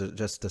Alicia was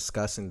just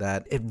discussing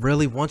that. It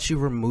really, once you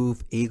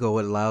remove ego,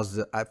 it allows,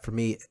 for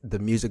me, the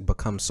music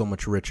becomes so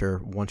much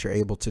richer once you're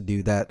able to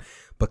do that,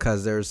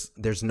 because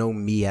there's no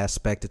me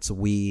aspect. It's a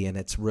we, and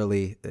it's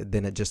really,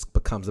 then it just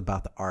becomes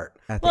about the art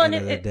at the end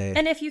of the day.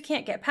 And if you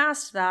can't get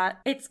past that,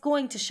 it's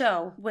going to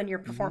show when you're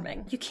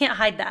performing. You can't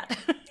hide that.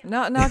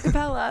 Not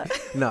cappella.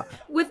 No.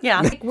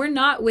 Like, we're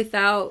not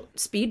without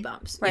speed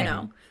bumps, right. You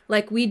know,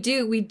 like we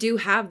do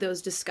have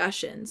those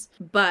discussions,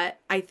 but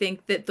I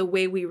think that the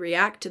way we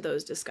react to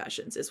those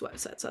discussions is what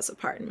sets us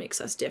apart and makes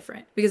us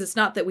different, because it's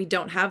not that we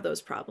don't have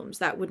those problems.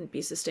 That wouldn't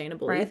be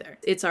sustainable either.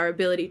 It's our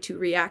ability to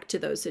react to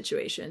those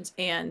situations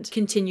and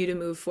continue to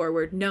move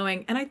forward,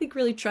 knowing, and I think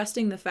really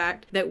trusting the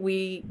fact that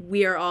we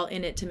are all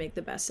in it to make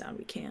the best sound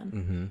we can.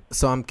 Mm-hmm.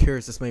 So I'm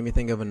curious, this made me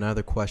think of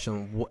another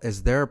question.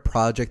 Is there a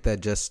project that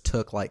just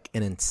took like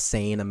an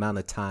insane amount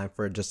of time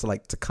for it just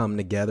to come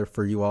together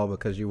for you all,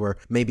 because you were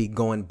maybe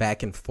going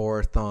back and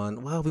forth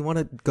on, well, we want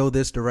to go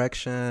this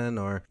direction,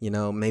 or, you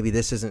know, maybe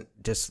this isn't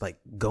just like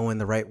going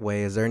the right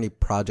way? Is there any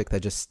project that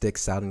just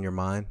sticks out in your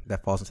mind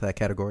that falls into that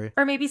category?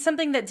 Or maybe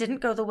something that didn't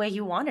go the way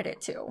you wanted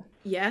it to?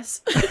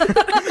 Yes.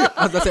 I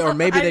was gonna say, or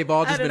maybe they've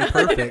all just been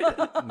perfect.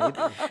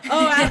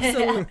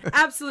 Oh,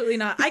 absolutely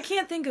not. I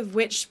can't think of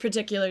which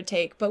particular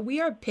take, but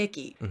we are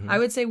picky. Mm-hmm. I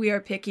would say we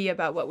are picky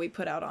about what we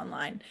put out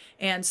online.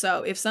 And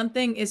so if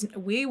something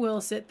we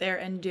will sit there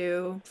and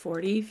do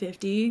 40,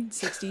 50,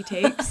 60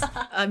 takes.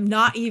 I'm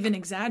not even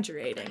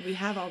exaggerating. We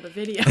have all the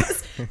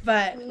videos.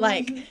 But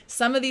like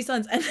some of these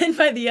songs, and then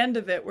by the end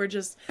of it, we're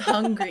just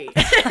hungry.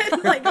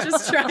 Like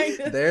just trying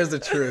to... There's the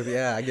truth.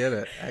 Yeah, I get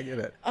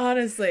it.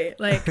 Honestly,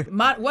 like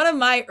one of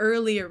my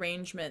early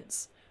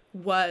arrangements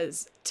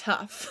was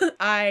tough.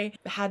 I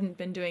hadn't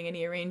been doing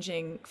any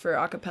arranging for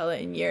a cappella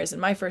in years,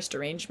 and my first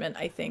arrangement,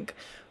 I think,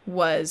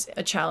 was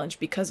a challenge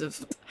because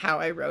of how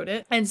I wrote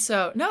it. And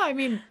so, no, I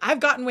mean, I've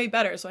gotten way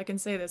better, so I can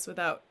say this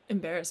without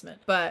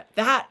embarrassment. But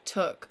that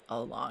took a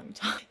long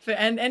time.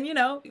 And you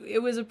know, it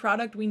was a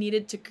product we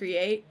needed to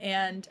create,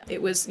 and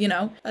it was, you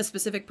know, a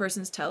specific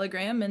person's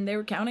telegram, and they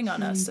were counting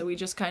on us. So we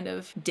just kind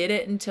of did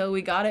it until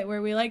we got it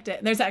where we liked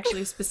it. There's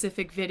actually a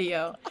specific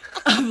video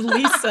of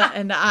Lisa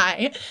and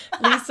I.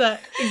 Lisa,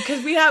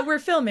 because we're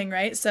filming,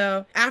 right?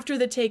 So after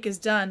the take is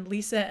done,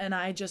 Lisa and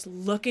I just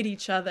look at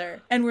each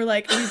other, and we're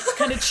like, we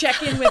kind of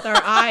check in with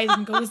our eyes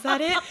and go, is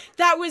that it?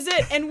 That was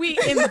it. And we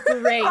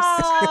embraced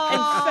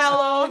and fell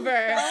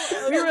over.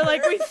 We were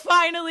like, we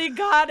finally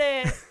got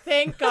it.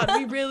 Thank God.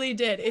 We really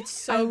did. It's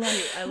so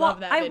cute. I love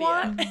that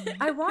video.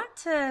 I want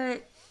to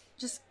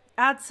just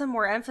add some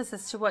more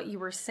emphasis to what you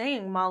were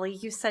saying, Molly.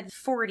 You said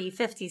 40,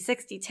 50,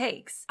 60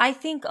 takes. I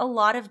think a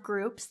lot of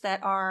groups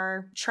that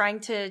are trying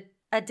to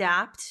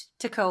adapt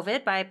to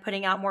COVID by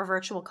putting out more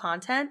virtual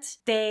content,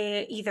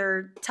 they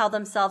either tell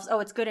themselves, oh,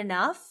 it's good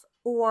enough,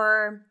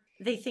 or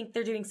they think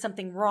they're doing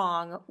something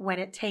wrong when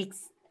it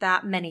takes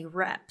that many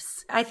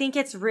reps. I think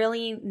it's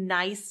really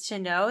nice to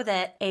know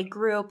that a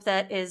group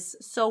that is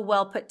so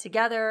well put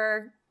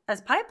together,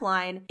 as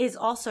Pipeline is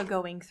also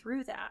going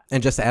through that.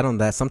 And just to add on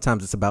that,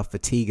 sometimes it's about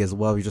fatigue as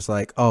well. You're just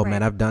like, oh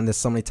man, I've done this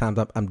so many times,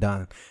 I'm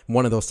done.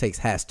 One of those takes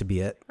has to be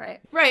it.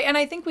 Right. And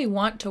I think we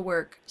want to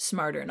work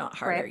smarter, not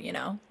harder, you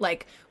know?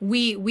 Like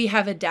we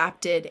have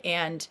adapted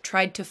and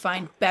tried to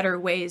find better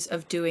ways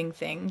of doing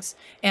things.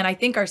 And I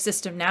think our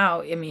system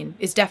now, I mean,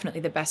 is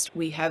definitely the best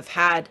we have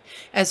had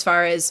as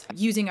far as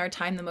using our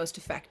time the most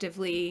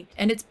effectively.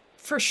 And it's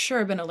for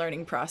sure been a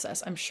learning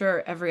process. I'm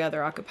sure every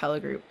other a cappella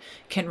group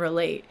can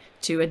relate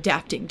to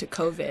adapting to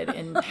COVID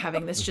and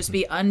having this just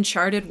be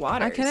uncharted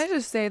waters. Can I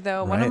just say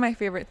though, one of my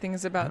favorite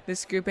things about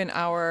this group and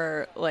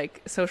our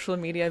like social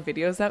media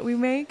videos that we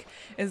make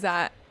is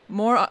that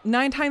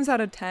 9 times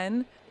out of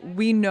 10,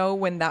 we know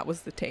when that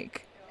was the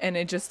take. And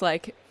it just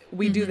like,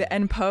 we do the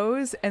end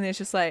pose and it's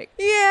just like,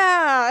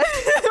 yeah.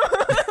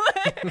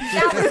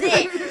 That was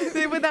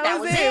it. But that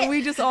was it.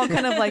 We just all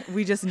kind of like,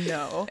 we just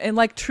know. And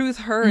like Truth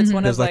Hurts,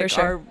 one of like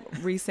our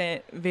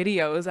recent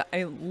videos,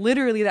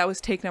 that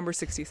was take number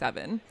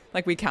 67.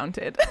 Like we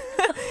counted.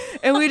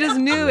 And we just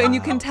knew. And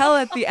you can tell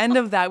at the end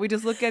of that, we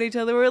just look at each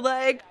other. We're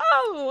like,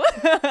 oh.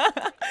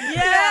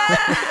 Yeah.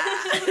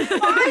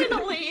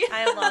 Finally.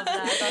 I love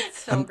that. That's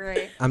so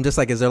great. I'm just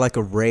like, is there like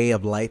a ray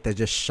of light that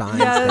just shines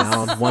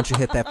down once you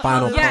hit that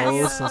final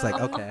pose? So it's like,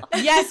 okay.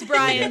 Yes,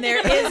 Brian, there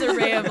is a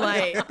ray of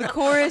light. The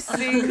chorus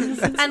sings.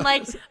 And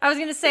like, I was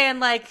going to say, and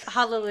like,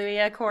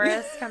 hallelujah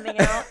chorus coming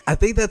out. I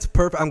think that's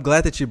perfect. I'm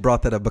glad that you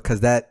brought that up because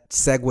that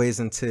segues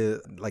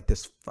into like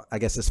this, I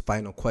guess, this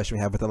final question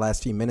we have with the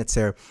last few minutes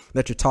here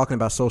that you're talking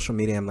about social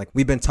media. I'm like,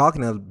 we've been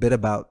talking a bit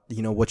about,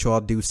 you know, what you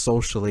all do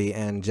socially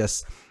and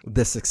just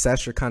the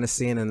success you're kind of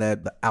seeing and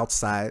that the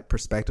outside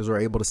perspectives we're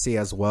able to see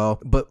as well.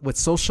 But with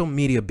social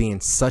media being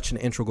such an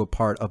integral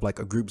part of like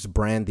a group's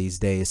brand these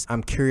days,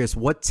 I'm curious,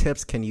 what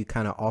tips can you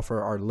kind of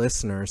offer our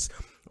listeners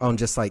on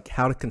just like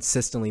how to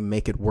consistently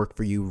make it work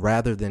for you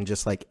rather than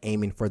just like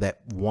aiming for that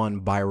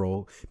one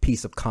viral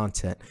piece of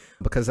content?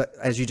 Because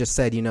as you just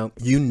said, you know,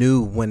 you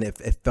knew when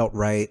it felt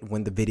right,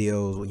 when the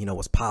video, you know,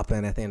 was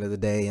popping at the end of the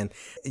day. And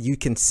you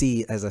can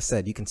see, as I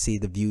said, you can see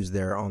the views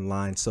there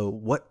online. So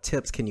what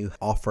tips can you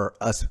offer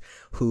us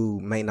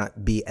who may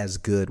not be as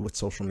good with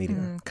social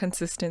media?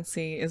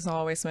 Consistency is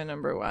always my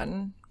number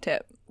one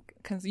tip.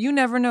 Because you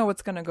never know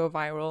what's going to go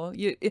viral.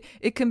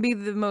 It can be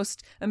the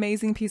most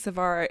amazing piece of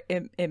art.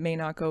 It may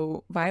not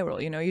go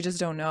viral, you know, you just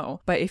don't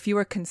know. But if you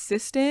are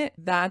consistent,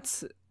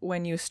 that's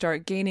when you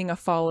start gaining a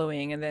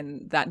following, and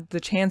then that the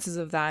chances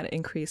of that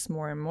increase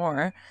more and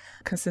more.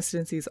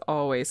 Consistency is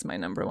always my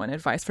number one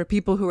advice for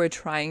people who are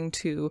trying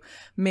to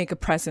make a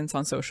presence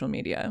on social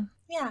media.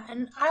 Yeah,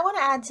 and I want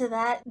to add to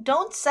that,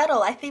 don't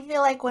settle. I feel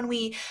like when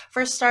we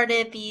first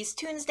started these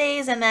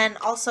Tuesdays and then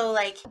also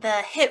like the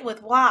hit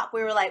with WAP,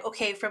 we were like,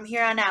 okay, from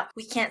here on out,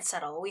 we can't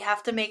settle. We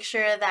have to make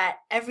sure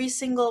that every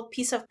single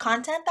piece of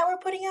content that we're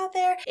putting out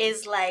there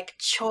is like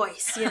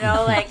choice, you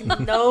know, like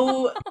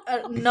no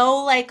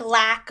like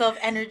lack of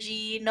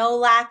energy, no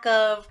lack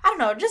of, I don't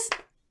know, just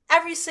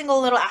every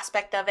single little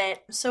aspect of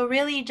it. So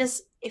really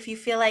just, if you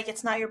feel like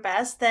it's not your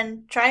best,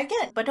 then try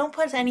again. But don't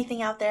put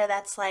anything out there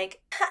that's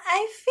like,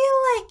 I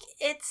feel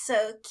like it's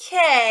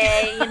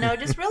okay. You know,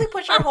 just really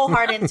put your whole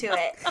heart into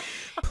it.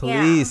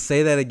 Please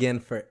say that again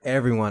for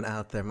everyone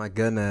out there. My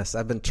goodness.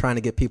 I've been trying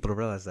to get people to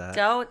realize that.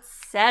 Don't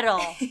settle.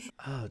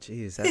 Oh,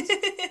 geez. That's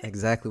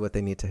exactly what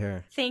they need to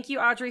hear. Thank you,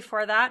 Audrey,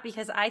 for that,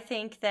 because I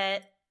think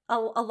that a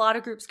lot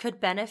of groups could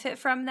benefit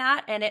from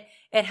that. And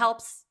it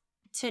helps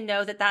to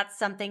know that that's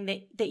something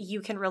that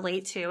you can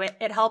relate to.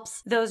 It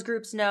helps those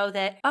groups know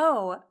that,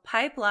 oh,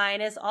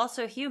 Pipeline is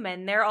also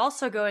human. They're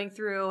also going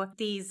through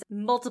these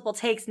multiple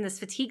takes and this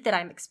fatigue that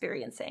I'm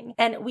experiencing.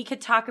 And we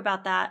could talk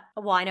about that.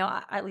 Well, I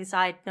know, at least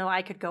I know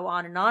I could go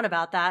on and on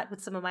about that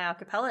with some of my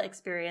acapella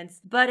experience,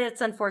 but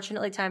it's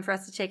unfortunately time for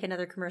us to take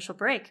another commercial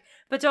break.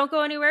 But don't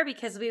go anywhere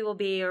because we will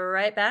be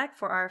right back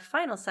for our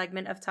final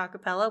segment of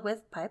Talkapella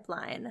with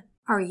Pipeline.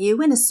 Are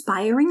you an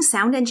aspiring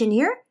sound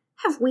engineer?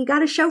 Have we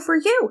got a show for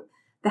you?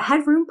 The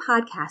Headroom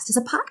Podcast is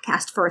a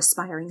podcast for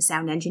aspiring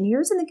sound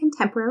engineers in the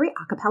contemporary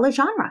a cappella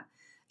genre.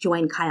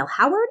 Join Kyle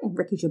Howard and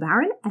Ricky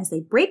Jabarin as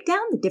they break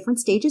down the different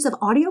stages of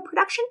audio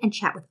production and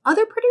chat with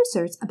other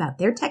producers about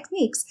their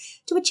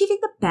techniques to achieving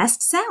the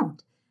best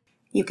sound.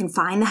 You can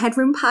find the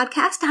Headroom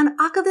Podcast on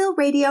Acaville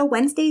Radio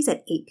Wednesdays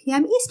at 8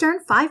 p.m. Eastern,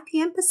 5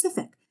 p.m.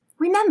 Pacific.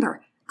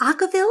 Remember,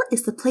 Acaville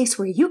is the place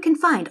where you can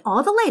find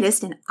all the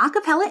latest in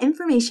acapella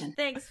information.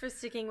 Thanks for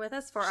sticking with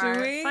us for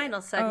our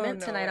final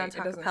segment tonight on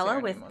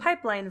Talkapella with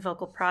Pipeline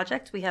Vocal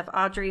Project. We have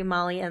Audrey,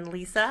 Molly, and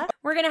Lisa.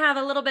 We're going to have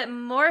a little bit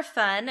more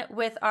fun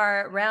with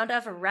our round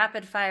of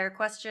rapid fire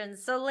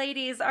questions. So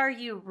ladies, are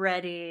you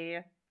ready?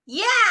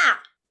 Yeah!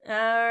 All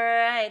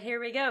right, here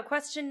we go.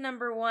 Question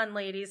number 1,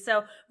 ladies.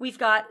 So we've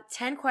got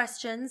 10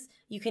 questions.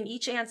 You can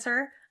each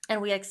answer,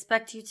 and we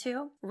expect you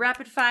to.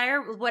 Rapid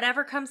fire,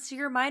 whatever comes to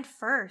your mind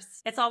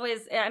first. It's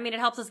always, it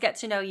helps us get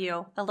to know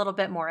you a little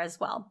bit more as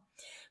well.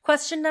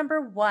 Question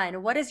number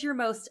 1, what is your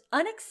most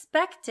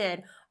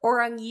unexpected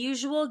or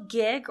unusual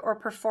gig or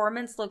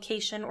performance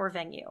location or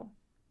venue?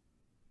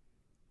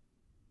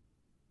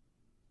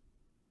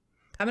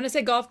 I'm gonna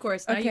say golf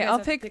course. Now okay, I'll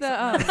pick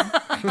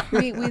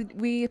the.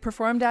 We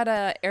performed at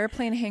a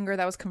airplane hangar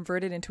that was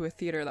converted into a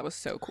theater. That was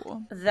so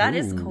cool. That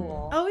is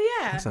cool. Oh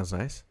yeah, that sounds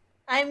nice.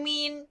 I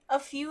mean, a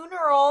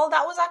funeral.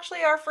 That was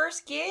actually our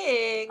first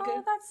gig.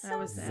 Oh, that's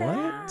so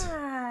sad.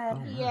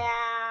 Oh,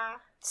 yeah.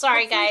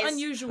 Sorry, guys.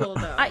 Unusual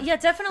though. Yeah,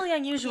 definitely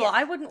unusual. Yeah.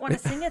 I wouldn't want to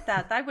sing at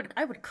that. I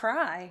would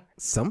cry.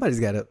 Somebody's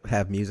got to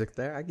have music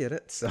there. I get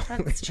it. So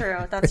that's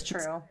true. That's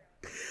true.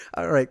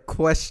 All right,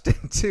 question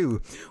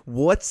 2.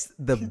 What's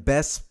the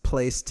best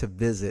place to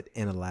visit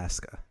in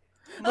Alaska?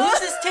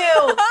 Moose's too.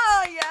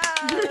 Oh yeah.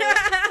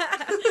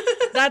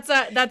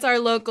 That's our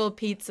local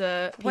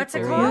pizza. What's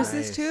it called?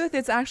 Moose's Tooth.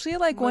 It's actually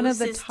like one of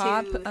the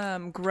top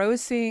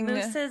grossing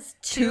Moose's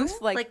tooth,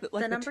 like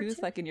the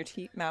tooth, like in your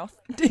teeth, mouth,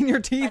 in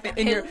your teeth,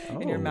 in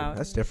your mouth.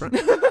 That's different.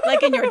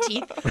 Like in your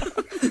teeth.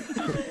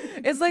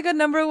 It's like a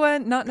number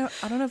one. I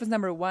don't know if it's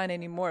number one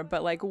anymore,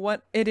 but like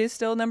what it is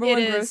still number one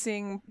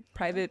grossing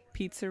private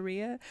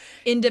pizzeria,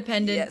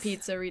 independent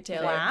pizza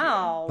retailer.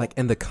 Wow. Like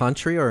in the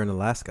country or in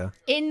Alaska?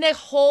 In the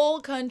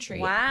whole country.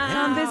 Wow.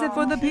 Come visit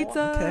for the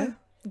pizza. Okay.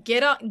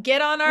 Get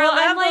on our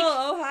level,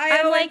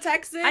 Ohio and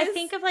Texas. I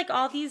think of like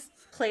all these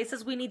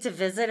places we need to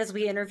visit as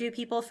we interview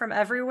people from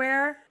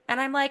everywhere. And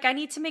I'm like, I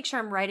need to make sure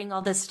I'm writing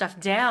all this stuff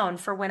down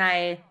for when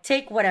I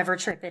take whatever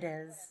trip it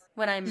is,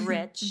 when I'm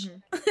rich.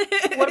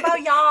 What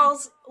about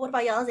y'all's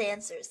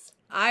answers?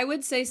 I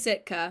would say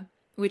Sitka,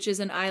 which is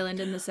an island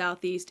in the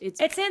southeast.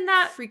 It's in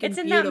that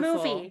beautiful. That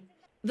movie.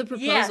 The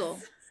Proposal.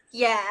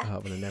 Yes.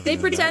 Oh, they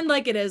pretend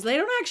like it is. They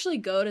don't actually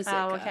go to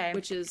Sitka,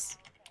 which is...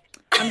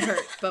 I'm hurt,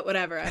 but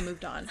whatever. I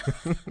moved on.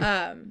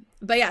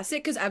 But yeah,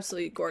 Sitka's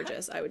absolutely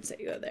gorgeous. I would say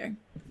go there.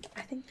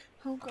 I think.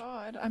 Oh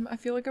God, I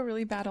feel like a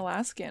really bad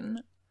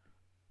Alaskan.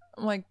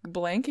 I'm like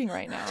blanking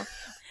right now.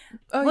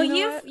 Oh, well,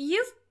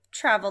 you've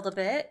traveled a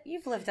bit.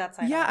 You've lived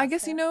outside. Yeah, Alaska. I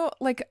guess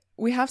like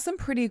we have some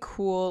pretty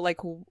cool like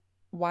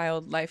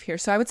wildlife here.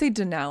 So I would say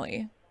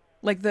Denali,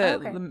 like the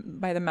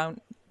by the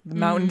mountain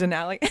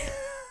Denali.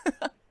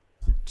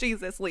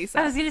 Jesus, Lisa.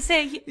 I was gonna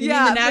say, you mean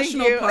the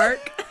national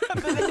park?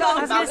 I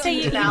was gonna say,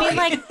 you mean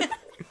like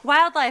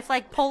wildlife,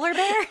 like polar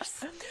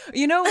bears?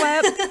 You know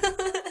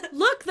what?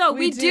 Look, though,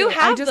 we do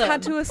have I just them.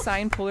 had to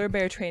assign polar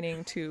bear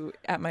training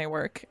at my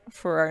work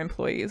for our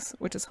employees,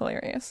 which is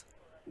hilarious.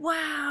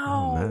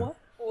 Wow.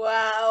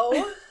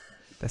 Wow.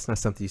 That's not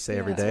something you say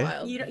every day.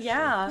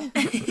 Yeah.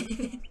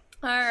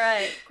 All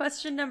right.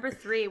 Question number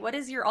 3. What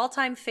is your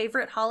all-time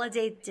favorite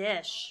holiday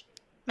dish?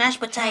 Mashed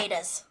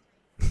potatoes.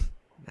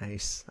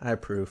 Nice. I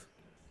approve.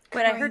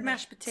 Wait, I heard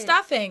mashed potatoes.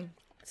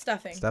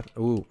 Stuffing.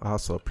 Ooh, I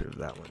also approve of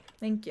that one.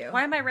 Thank you.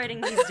 Why am I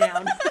writing these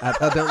down?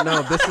 I don't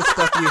know. This is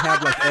stuff you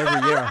have like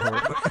every year, I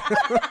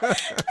hope.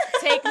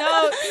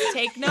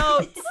 Take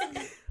notes.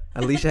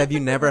 Alicia, have you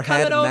never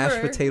had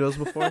mashed potatoes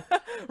before?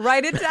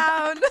 Write it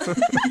down.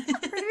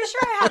 Pretty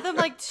sure I had them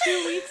like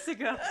 2 weeks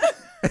ago.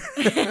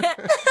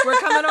 We're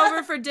coming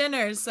over for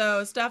dinner,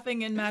 so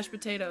stuffing and mashed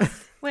potatoes.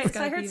 Wait,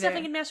 so I heard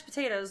stuffing and mashed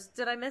potatoes.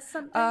 Did I miss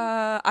something?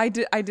 I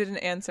didn't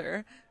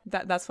answer.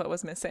 That's what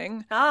was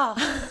missing.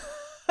 Oh.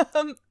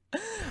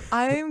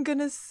 I'm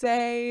gonna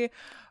say,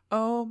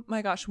 oh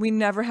my gosh, we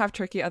never have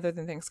turkey other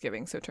than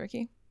Thanksgiving, so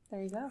turkey.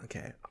 There you go.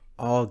 Okay,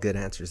 all good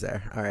answers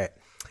there. All right.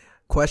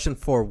 Question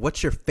 4,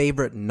 what's your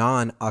favorite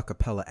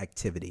non-acapella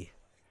activity?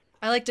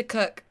 I like to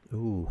cook.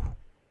 Ooh,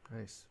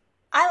 nice.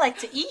 I like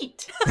to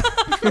eat.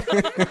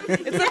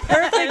 It's a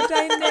perfect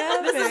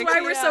dynamic. This is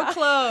why we're so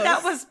close.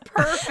 That was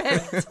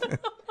perfect.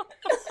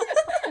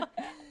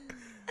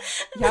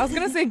 Yeah, I was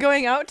gonna say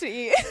going out to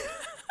eat.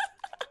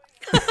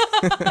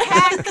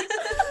 Heck.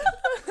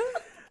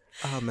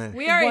 Oh man,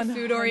 we are a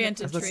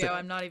food-oriented trio.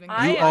 I'm not even.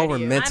 You all were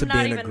meant to be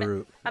in a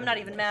group. I'm not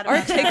even mad.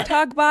 Our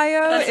TikTok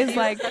bio is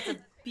like that's a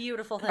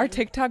beautiful thing. Our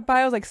TikTok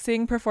bio is like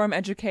sing, perform,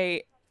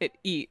 educate,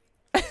 eat,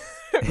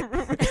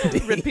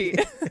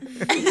 repeat.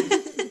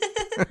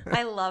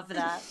 I love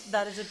that.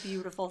 That is a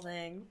beautiful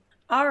thing.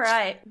 All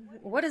right.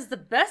 What is the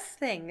best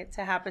thing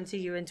to happen to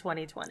you in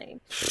 2020? Our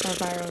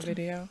viral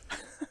video.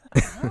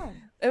 Oh.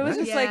 It was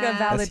just like a huge,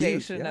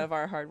 validation yeah. of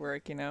our hard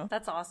work, you know?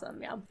 That's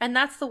awesome, yeah. And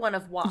that's the one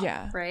of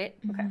WAP, right?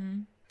 Okay.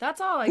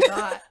 That's all I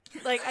got.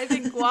 Like, I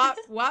think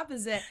WAP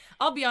is it.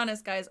 I'll be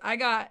honest, guys. I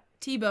got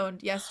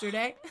T-boned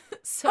yesterday,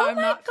 so I'm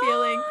not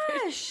feeling...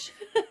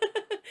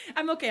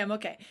 I'm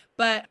okay.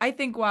 But I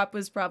think WAP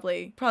was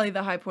probably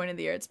the high point of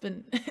the year. It's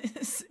been...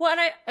 Well,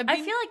 and I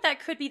feel like that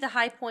could be the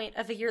high point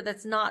of a year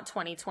that's not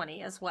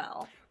 2020 as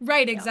well.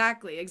 Right,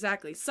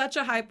 exactly. Such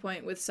a high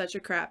point with such a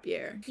crap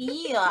year.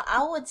 Yeah,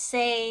 I would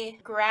say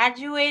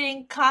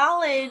graduating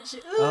college.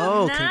 Ooh,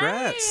 Oh,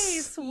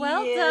 nice. Congrats.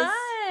 Well Yes.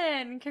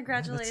 done.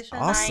 Congratulations.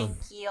 That's awesome.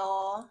 Thank you.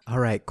 All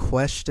right,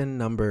 question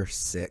number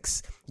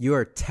 6. You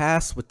are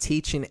tasked with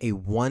teaching a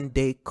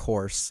one-day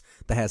course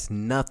that has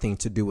nothing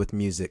to do with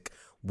music.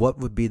 What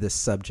would be the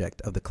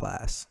subject of the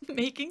class?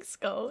 Making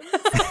scones.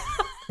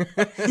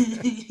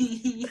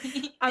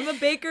 I'm a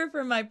baker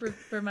for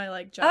my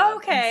like job. Oh,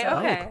 okay, so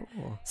okay.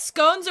 Cool.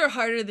 Scones are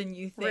harder than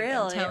you think. Really?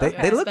 I'm telling They, you.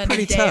 I they look spent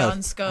pretty a day tough.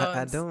 on scones.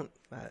 I don't.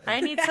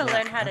 I need to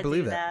learn how to do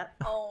believe that.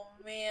 Oh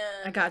man.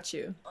 I got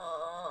you.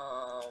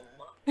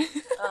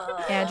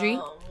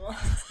 Andrew?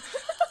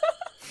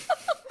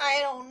 I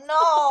don't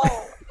know.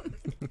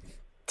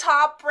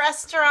 Top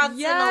restaurants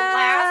in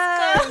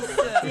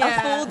Alaska.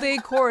 A full day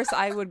course,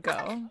 I would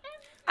go.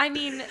 I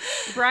mean,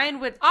 Brian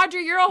would.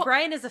 Audrey,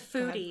 Brian is a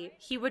foodie.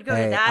 He would go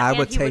to that. I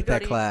would take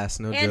that class.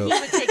 No joke. And he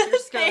would take your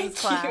scones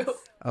class.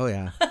 Oh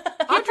yeah.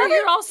 Audrey,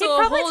 you're also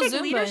a whole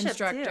Zumba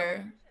instructor.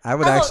 Too. I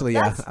would actually,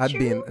 I'd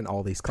be in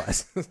all these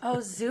classes. Oh,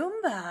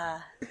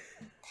 Zumba.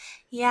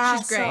 Yeah,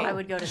 she's great. So I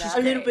would go to that.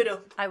 A little bit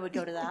of. I would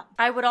go to that.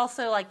 I would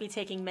also be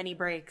taking many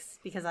breaks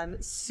because I'm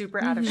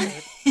super out of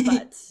shape.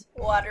 But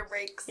water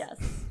breaks. Yes.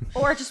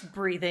 Or just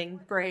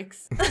breathing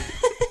breaks.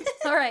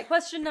 All right,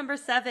 question number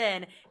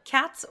 7.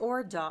 Cats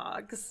or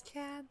dogs?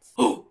 Cats.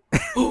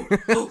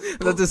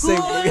 That's the same.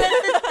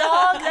 The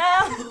dog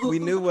now. We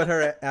knew what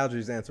her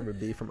Audrey's answer would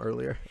be from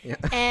earlier. Yeah.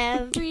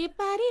 Everybody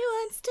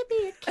wants to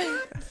be a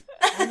cat.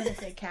 I'm gonna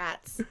say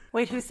cats.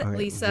 Wait, who said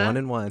Lisa?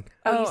 1-1.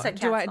 Oh, you said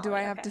cats. Do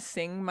I have to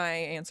sing my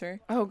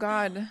answer? Oh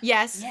God.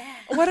 Yes. Yeah.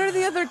 What are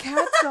the other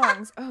cat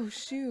songs? Oh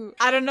shoot.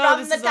 I don't know.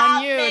 This is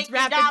on you. It's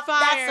rapid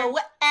fire.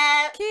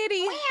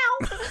 Kitty.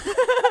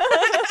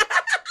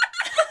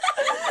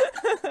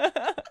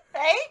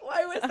 Right?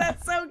 Why was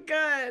that so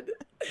good?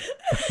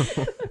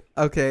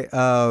 Okay.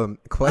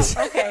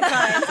 Question. Okay,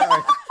 fine.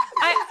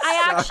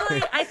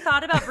 Sorry. I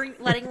thought about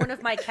letting one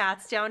of my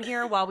cats down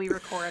here while we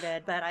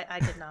recorded, but I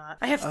did not.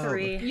 I have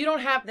 3. You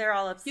don't have. They're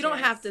all upstairs. You don't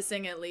have to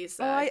sing it,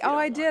 Lisa.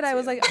 I did. I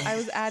was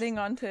adding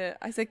on to.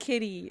 I said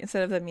kitty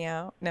instead of the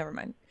meow. Never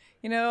mind.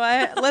 You know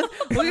what?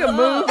 We can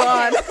move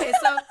on. Okay,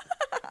 so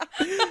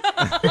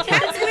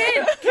cats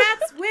win.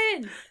 Cats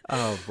win.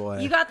 Oh boy.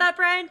 You got that,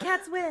 Brian?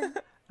 Cats win.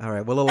 All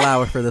right, we'll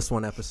allow it for this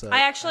one episode.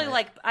 I actually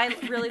I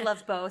really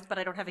love both, but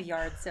I don't have a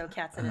yard, so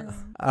cats it is.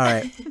 All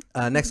right.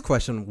 Next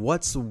question.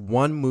 What's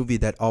one movie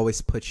that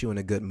always puts you in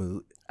a good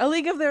mood? A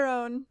League of Their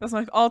Own. That's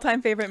my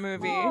all-time favorite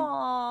movie.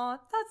 Aw,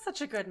 that's such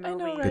a good movie. I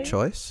know, right? Good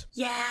choice.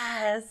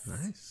 Yes.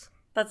 Nice.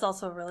 That's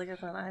also a really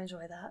good one. I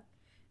enjoy that.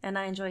 And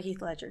I enjoy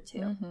Heath Ledger, too.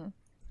 Mm-hmm.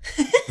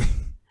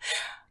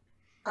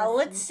 I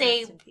would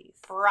say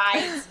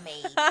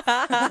Bridesmaids. Oh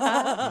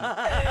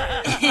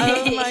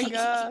my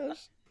gosh.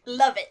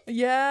 Love it.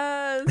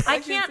 Yes. I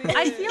feel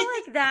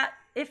like that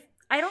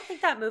I don't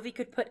think that movie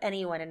could put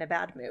anyone in a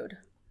bad mood.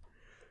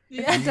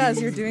 If it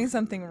does, you're doing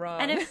something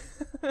wrong. And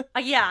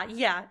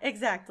yeah,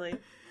 exactly.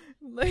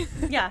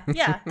 Yeah.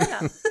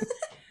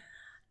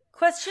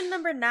 Question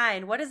number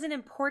 9. What is an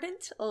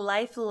important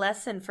life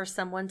lesson for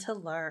someone to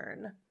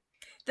learn?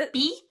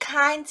 Be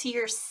kind to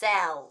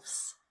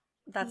yourselves.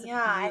 That's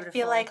I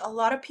feel like a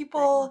lot of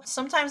people,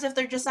 sometimes if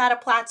they're just at a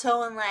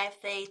plateau in life,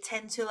 they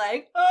tend to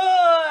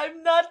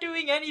I'm not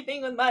doing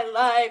anything with my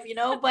life,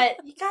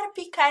 but you gotta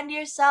be kind to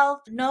yourself.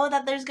 Know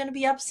that there's gonna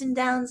be ups and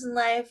downs in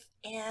life,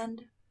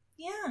 and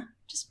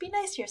just be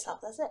nice to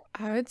yourself. That's it.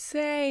 I would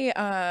say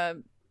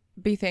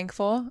be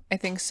thankful. I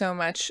think so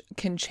much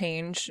can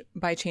change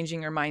by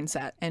changing your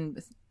mindset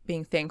and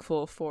being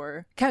thankful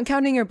for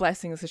counting your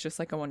blessings is just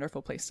like a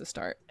wonderful place to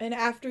start. And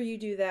after you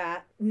do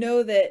that,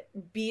 know that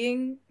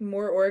being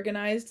more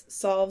organized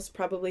solves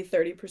probably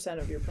 30%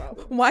 of your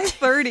problems. Why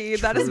 30?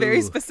 That is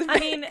very specific. I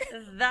mean,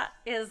 that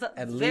is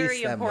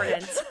very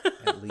important.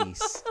 At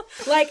least.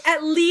 Like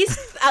at least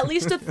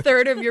a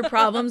third of your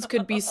problems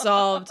could be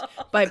solved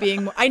by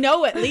being more. I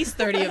know at least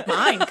 30 of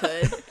mine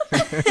could.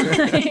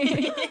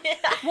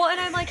 Well,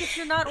 and I'm like, if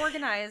you're not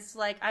organized,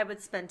 I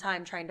would spend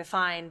time trying to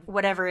find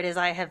whatever it is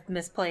I have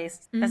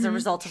misplaced as a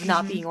result of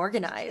not being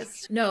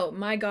organized. No,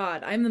 my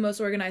God, I'm the most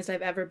organized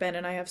I've ever been,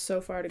 and I have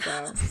so far to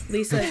go.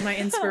 Lisa is my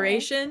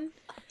inspiration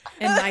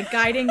and my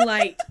guiding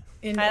light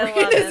in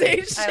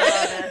organization. I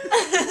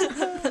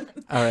love it.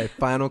 All right,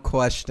 final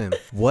question.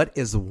 What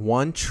is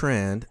one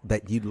trend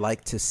that you'd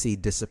like to see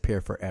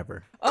disappear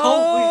forever?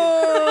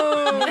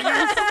 Oh, you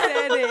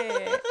said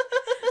it.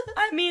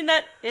 I mean,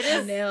 that it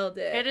is. Nailed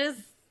it. It is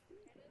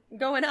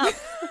going up.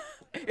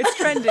 It's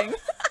trending.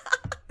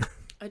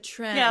 A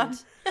trend. Yeah.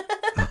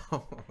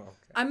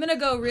 I'm going to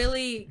go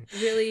really,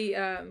 really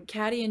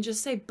catty and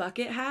just say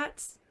bucket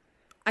hats.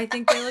 I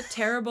think they look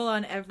terrible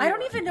on everyone. I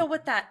don't even know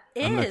what that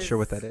is. I'm not sure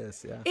what that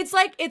is. Yeah. It's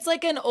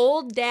like an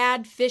old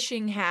dad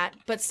fishing hat,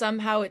 but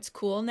somehow it's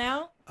cool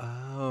now.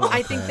 Oh.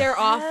 I think they're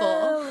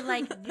awful.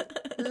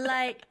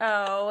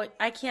 Oh,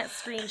 I can't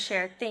screen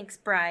share. Thanks,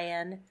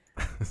 Brian.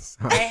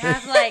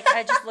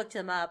 I just looked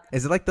him up.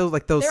 Is it like those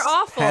They're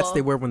awful. hats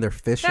they wear when they're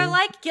fishing? They're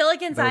like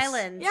Gilligan's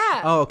Island.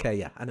 Yeah. Oh, okay,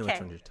 yeah. I know which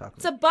one you're talking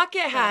It's a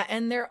bucket hat,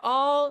 and they're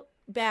all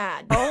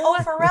bad. Oh,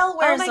 Pharrell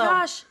wears them. Oh my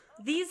gosh.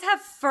 These have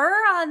fur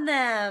on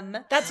them.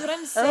 That's what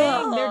I'm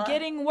saying. Ugh. They're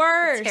getting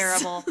worse. It's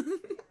terrible.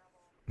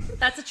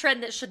 That's a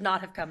trend that should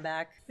not have come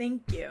back.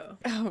 Thank you.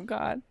 Oh,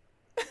 God.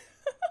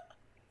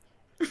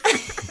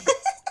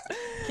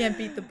 Can't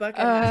beat the bucket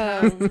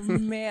hat. Oh,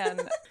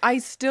 man. I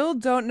still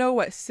don't know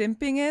what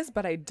simping is,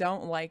 but I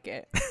don't like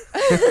it.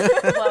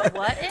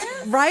 What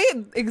is?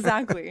 Right?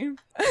 Exactly.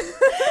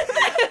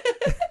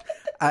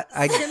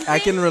 I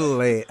can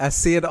relate. I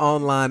see it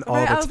online all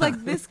the time. I was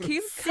like, this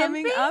keeps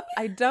coming up.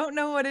 I don't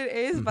know what it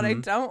is, but I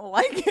don't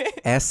like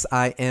it.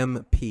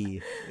 SIMP.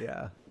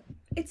 Yeah.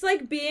 It's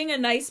like being a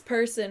nice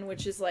person,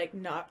 which is like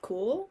not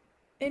cool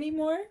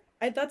anymore.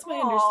 That's my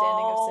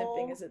understanding of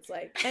simping. Is it's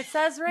like it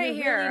says right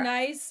you're here, really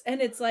nice,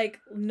 and it's like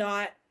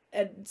not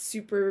a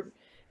super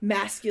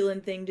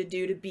masculine thing to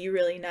do to be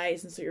really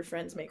nice, and so your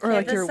friends make fun. Or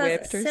like you're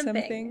whipped or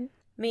something.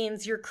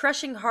 Means you're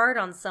crushing hard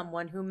on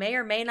someone who may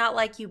or may not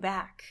like you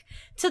back,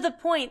 to the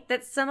point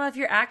that some of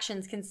your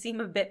actions can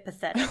seem a bit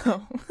pathetic.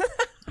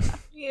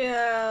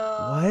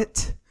 Yeah.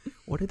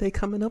 What are they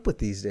coming up with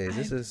these days?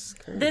 This is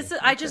crazy.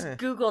 I just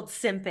Googled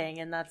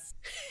simping, and that's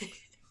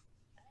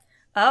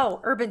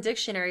Urban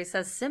Dictionary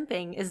says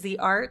simping is the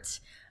art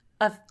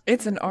of.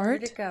 It's an art?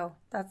 Where'd it go?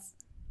 That's.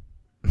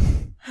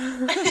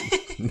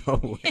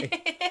 No way.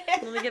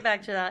 Let me get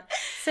back to that.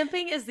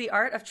 Simping is the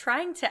art of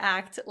trying to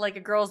act like a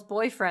girl's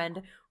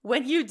boyfriend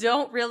when you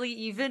don't really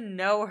even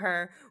know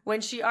her,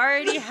 when she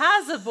already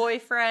has a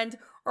boyfriend,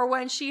 or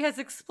when she has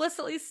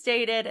explicitly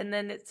stated, and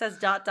then it says ...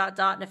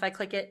 and if I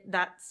click it,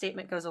 that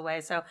statement goes away.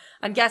 So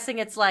I'm guessing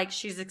it's like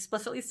she's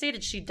explicitly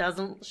stated she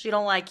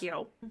don't like you.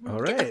 All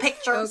right. Get the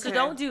picture. Okay. So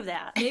don't do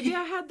that. Maybe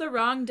I had the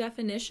wrong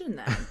definition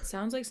then.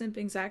 Sounds like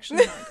simping's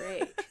actually not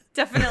great.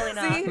 Definitely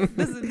not. See,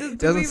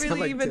 do we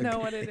really even know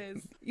what it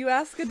is? You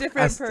ask a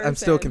different person. I'm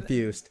still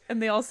confused.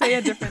 And they all say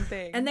a different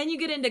thing. And then you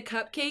get into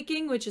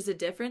cupcaking, which is a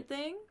different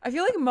thing. I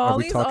feel like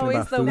Molly's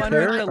always the one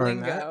with the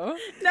lingo.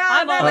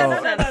 I'm always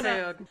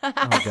food.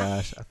 Oh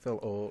gosh, I feel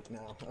old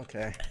now.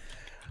 Okay.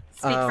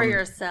 Speak for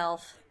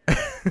yourself.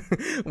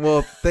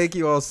 Well, thank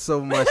you all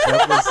so much.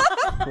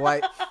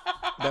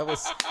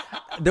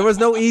 There was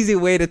no easy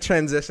way to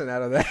transition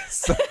out of that.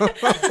 So.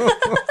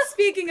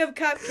 Speaking of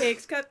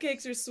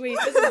cupcakes are sweet.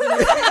 This has been a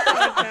great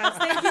podcast.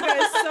 Thank you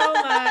guys so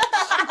much.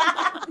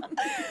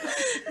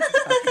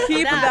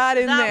 Keep that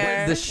in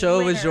there. The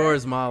show is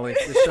yours, Molly.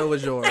 The show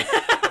is yours.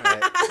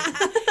 Right.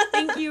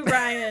 Thank you,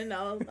 Brian.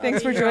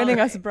 Thanks for joining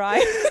us,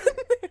 Brian.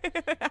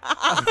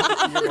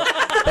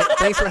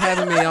 Thanks for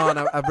having me on.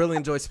 I really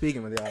enjoyed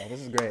speaking with y'all.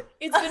 This is great.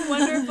 It's been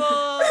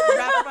wonderful.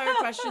 Rapid fire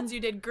questions.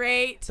 You did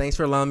great. Thanks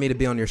for allowing me to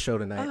be on your show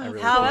tonight. I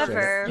really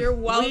However, you're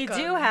welcome. We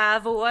do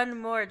have one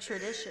more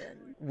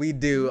tradition. We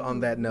do, on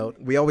that note.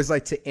 We always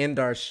like to end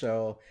our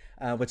show,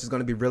 which is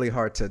going to be really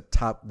hard to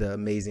top the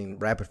amazing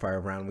rapid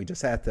fire round we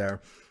just had there.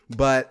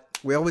 But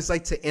we always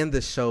like to end the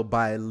show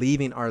by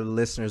leaving our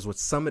listeners with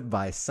some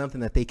advice,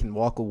 something that they can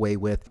walk away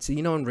with to,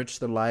 enrich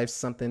their lives,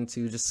 something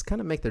to just kind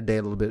of make their day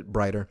a little bit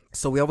brighter.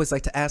 So we always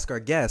like to ask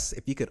our guests,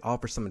 if you could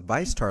offer some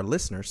advice to our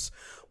listeners,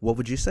 what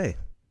would you say?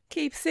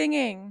 Keep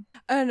singing.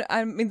 And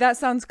I mean, that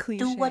sounds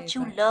cliche. Do what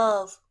you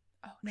love.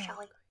 Oh, no.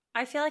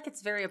 I feel like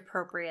it's very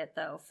appropriate,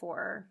 though,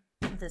 for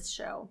this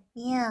show.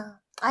 Yeah.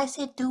 I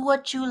said do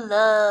what you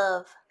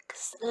love,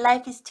 because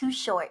life is too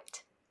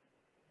short.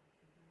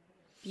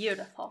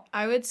 Beautiful.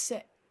 I would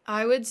say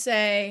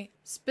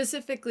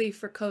specifically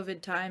for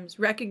COVID times,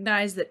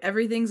 recognize that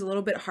everything's a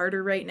little bit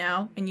harder right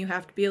now and you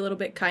have to be a little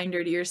bit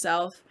kinder to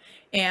yourself,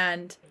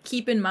 and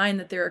keep in mind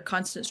that there are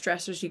constant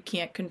stressors you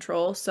can't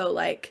control. So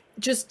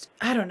just,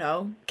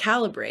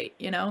 calibrate,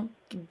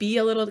 be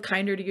a little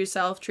kinder to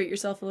yourself, treat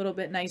yourself a little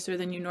bit nicer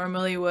than you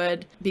normally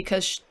would,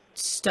 because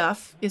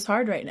stuff is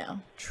hard right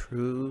now.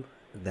 True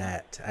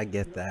that. I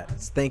get that.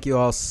 Thank you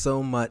all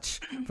so much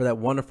for that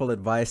wonderful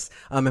advice.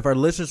 If our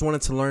listeners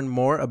wanted to learn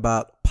more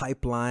about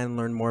Pipeline,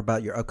 learn more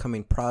about your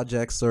upcoming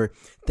projects or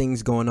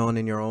things going on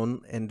in your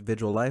own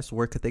individual lives,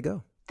 where could they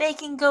go? They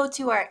can go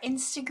to our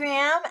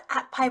Instagram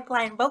at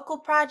Pipeline Vocal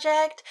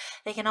Project.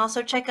 They can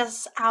also check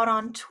us out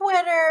on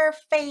Twitter,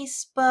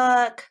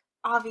 Facebook,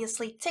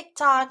 obviously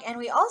TikTok, and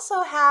we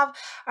also have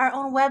our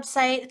own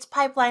website. It's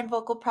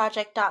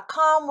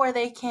pipelinevocalproject.com, where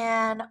they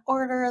can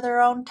order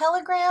their own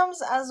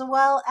telegrams as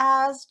well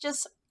as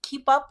just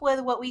keep up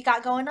with what we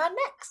got going on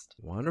next.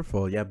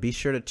 Wonderful. Yeah, be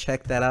sure to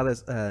check that out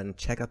and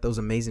check out those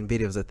amazing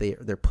videos that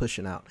they're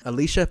pushing out.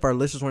 Alicia, if our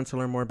listeners wanted to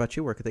learn more about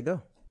you, where could they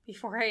go?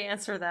 Before I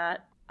answer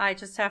that, I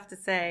just have to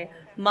say,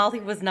 Molly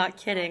was not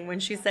kidding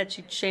when she said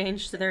she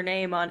changed their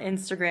name on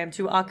Instagram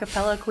to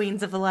Acapella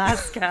Queens of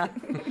Alaska.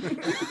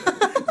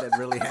 That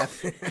really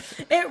happened.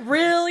 It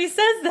really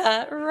says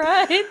that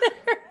right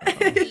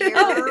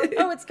there.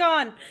 Oh, it's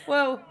gone.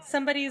 Whoa,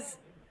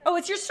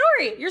 it's your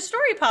story. Your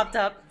story popped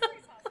up.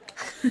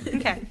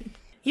 Okay.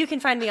 You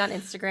can find me on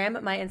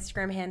Instagram. My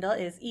Instagram handle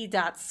is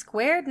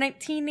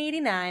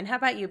e.squared1989. How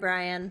about you,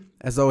 Brian?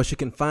 As always, you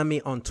can find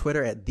me on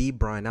Twitter at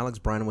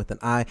 @TheBrianAlex, Brian with an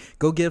I.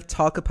 Go give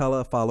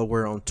Talkapella a follow.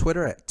 We're on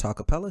Twitter at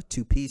Talkapella,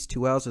 2 P's,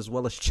 2 L's, as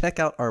well as check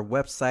out our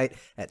website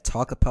at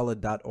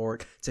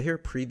talkapella.org to hear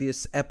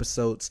previous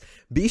episodes.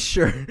 Be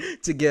sure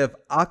to give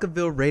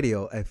Acaville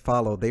Radio a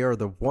follow. They are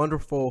the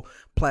wonderful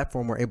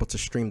platform we're able to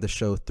stream the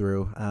show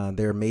through.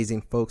 They're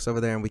amazing folks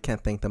over there, and we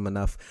can't thank them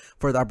enough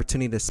for the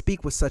opportunity to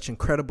speak with such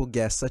incredible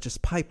guests such as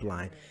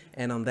Pipeline.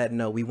 And on that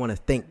note, we want to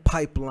thank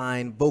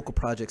Pipeline Vocal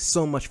Project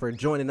so much for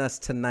joining us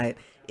tonight.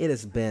 It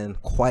has been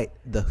quite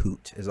the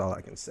hoot, is all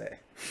I can say.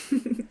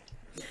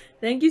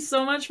 Thank you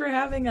so much for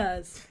having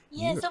us.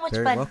 Yeah, so much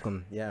fun. Very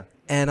welcome. Yeah.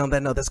 And on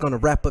that note, that's going to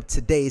wrap up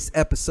today's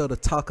episode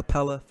of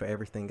Talkapella. For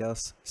everything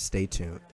else, stay tuned.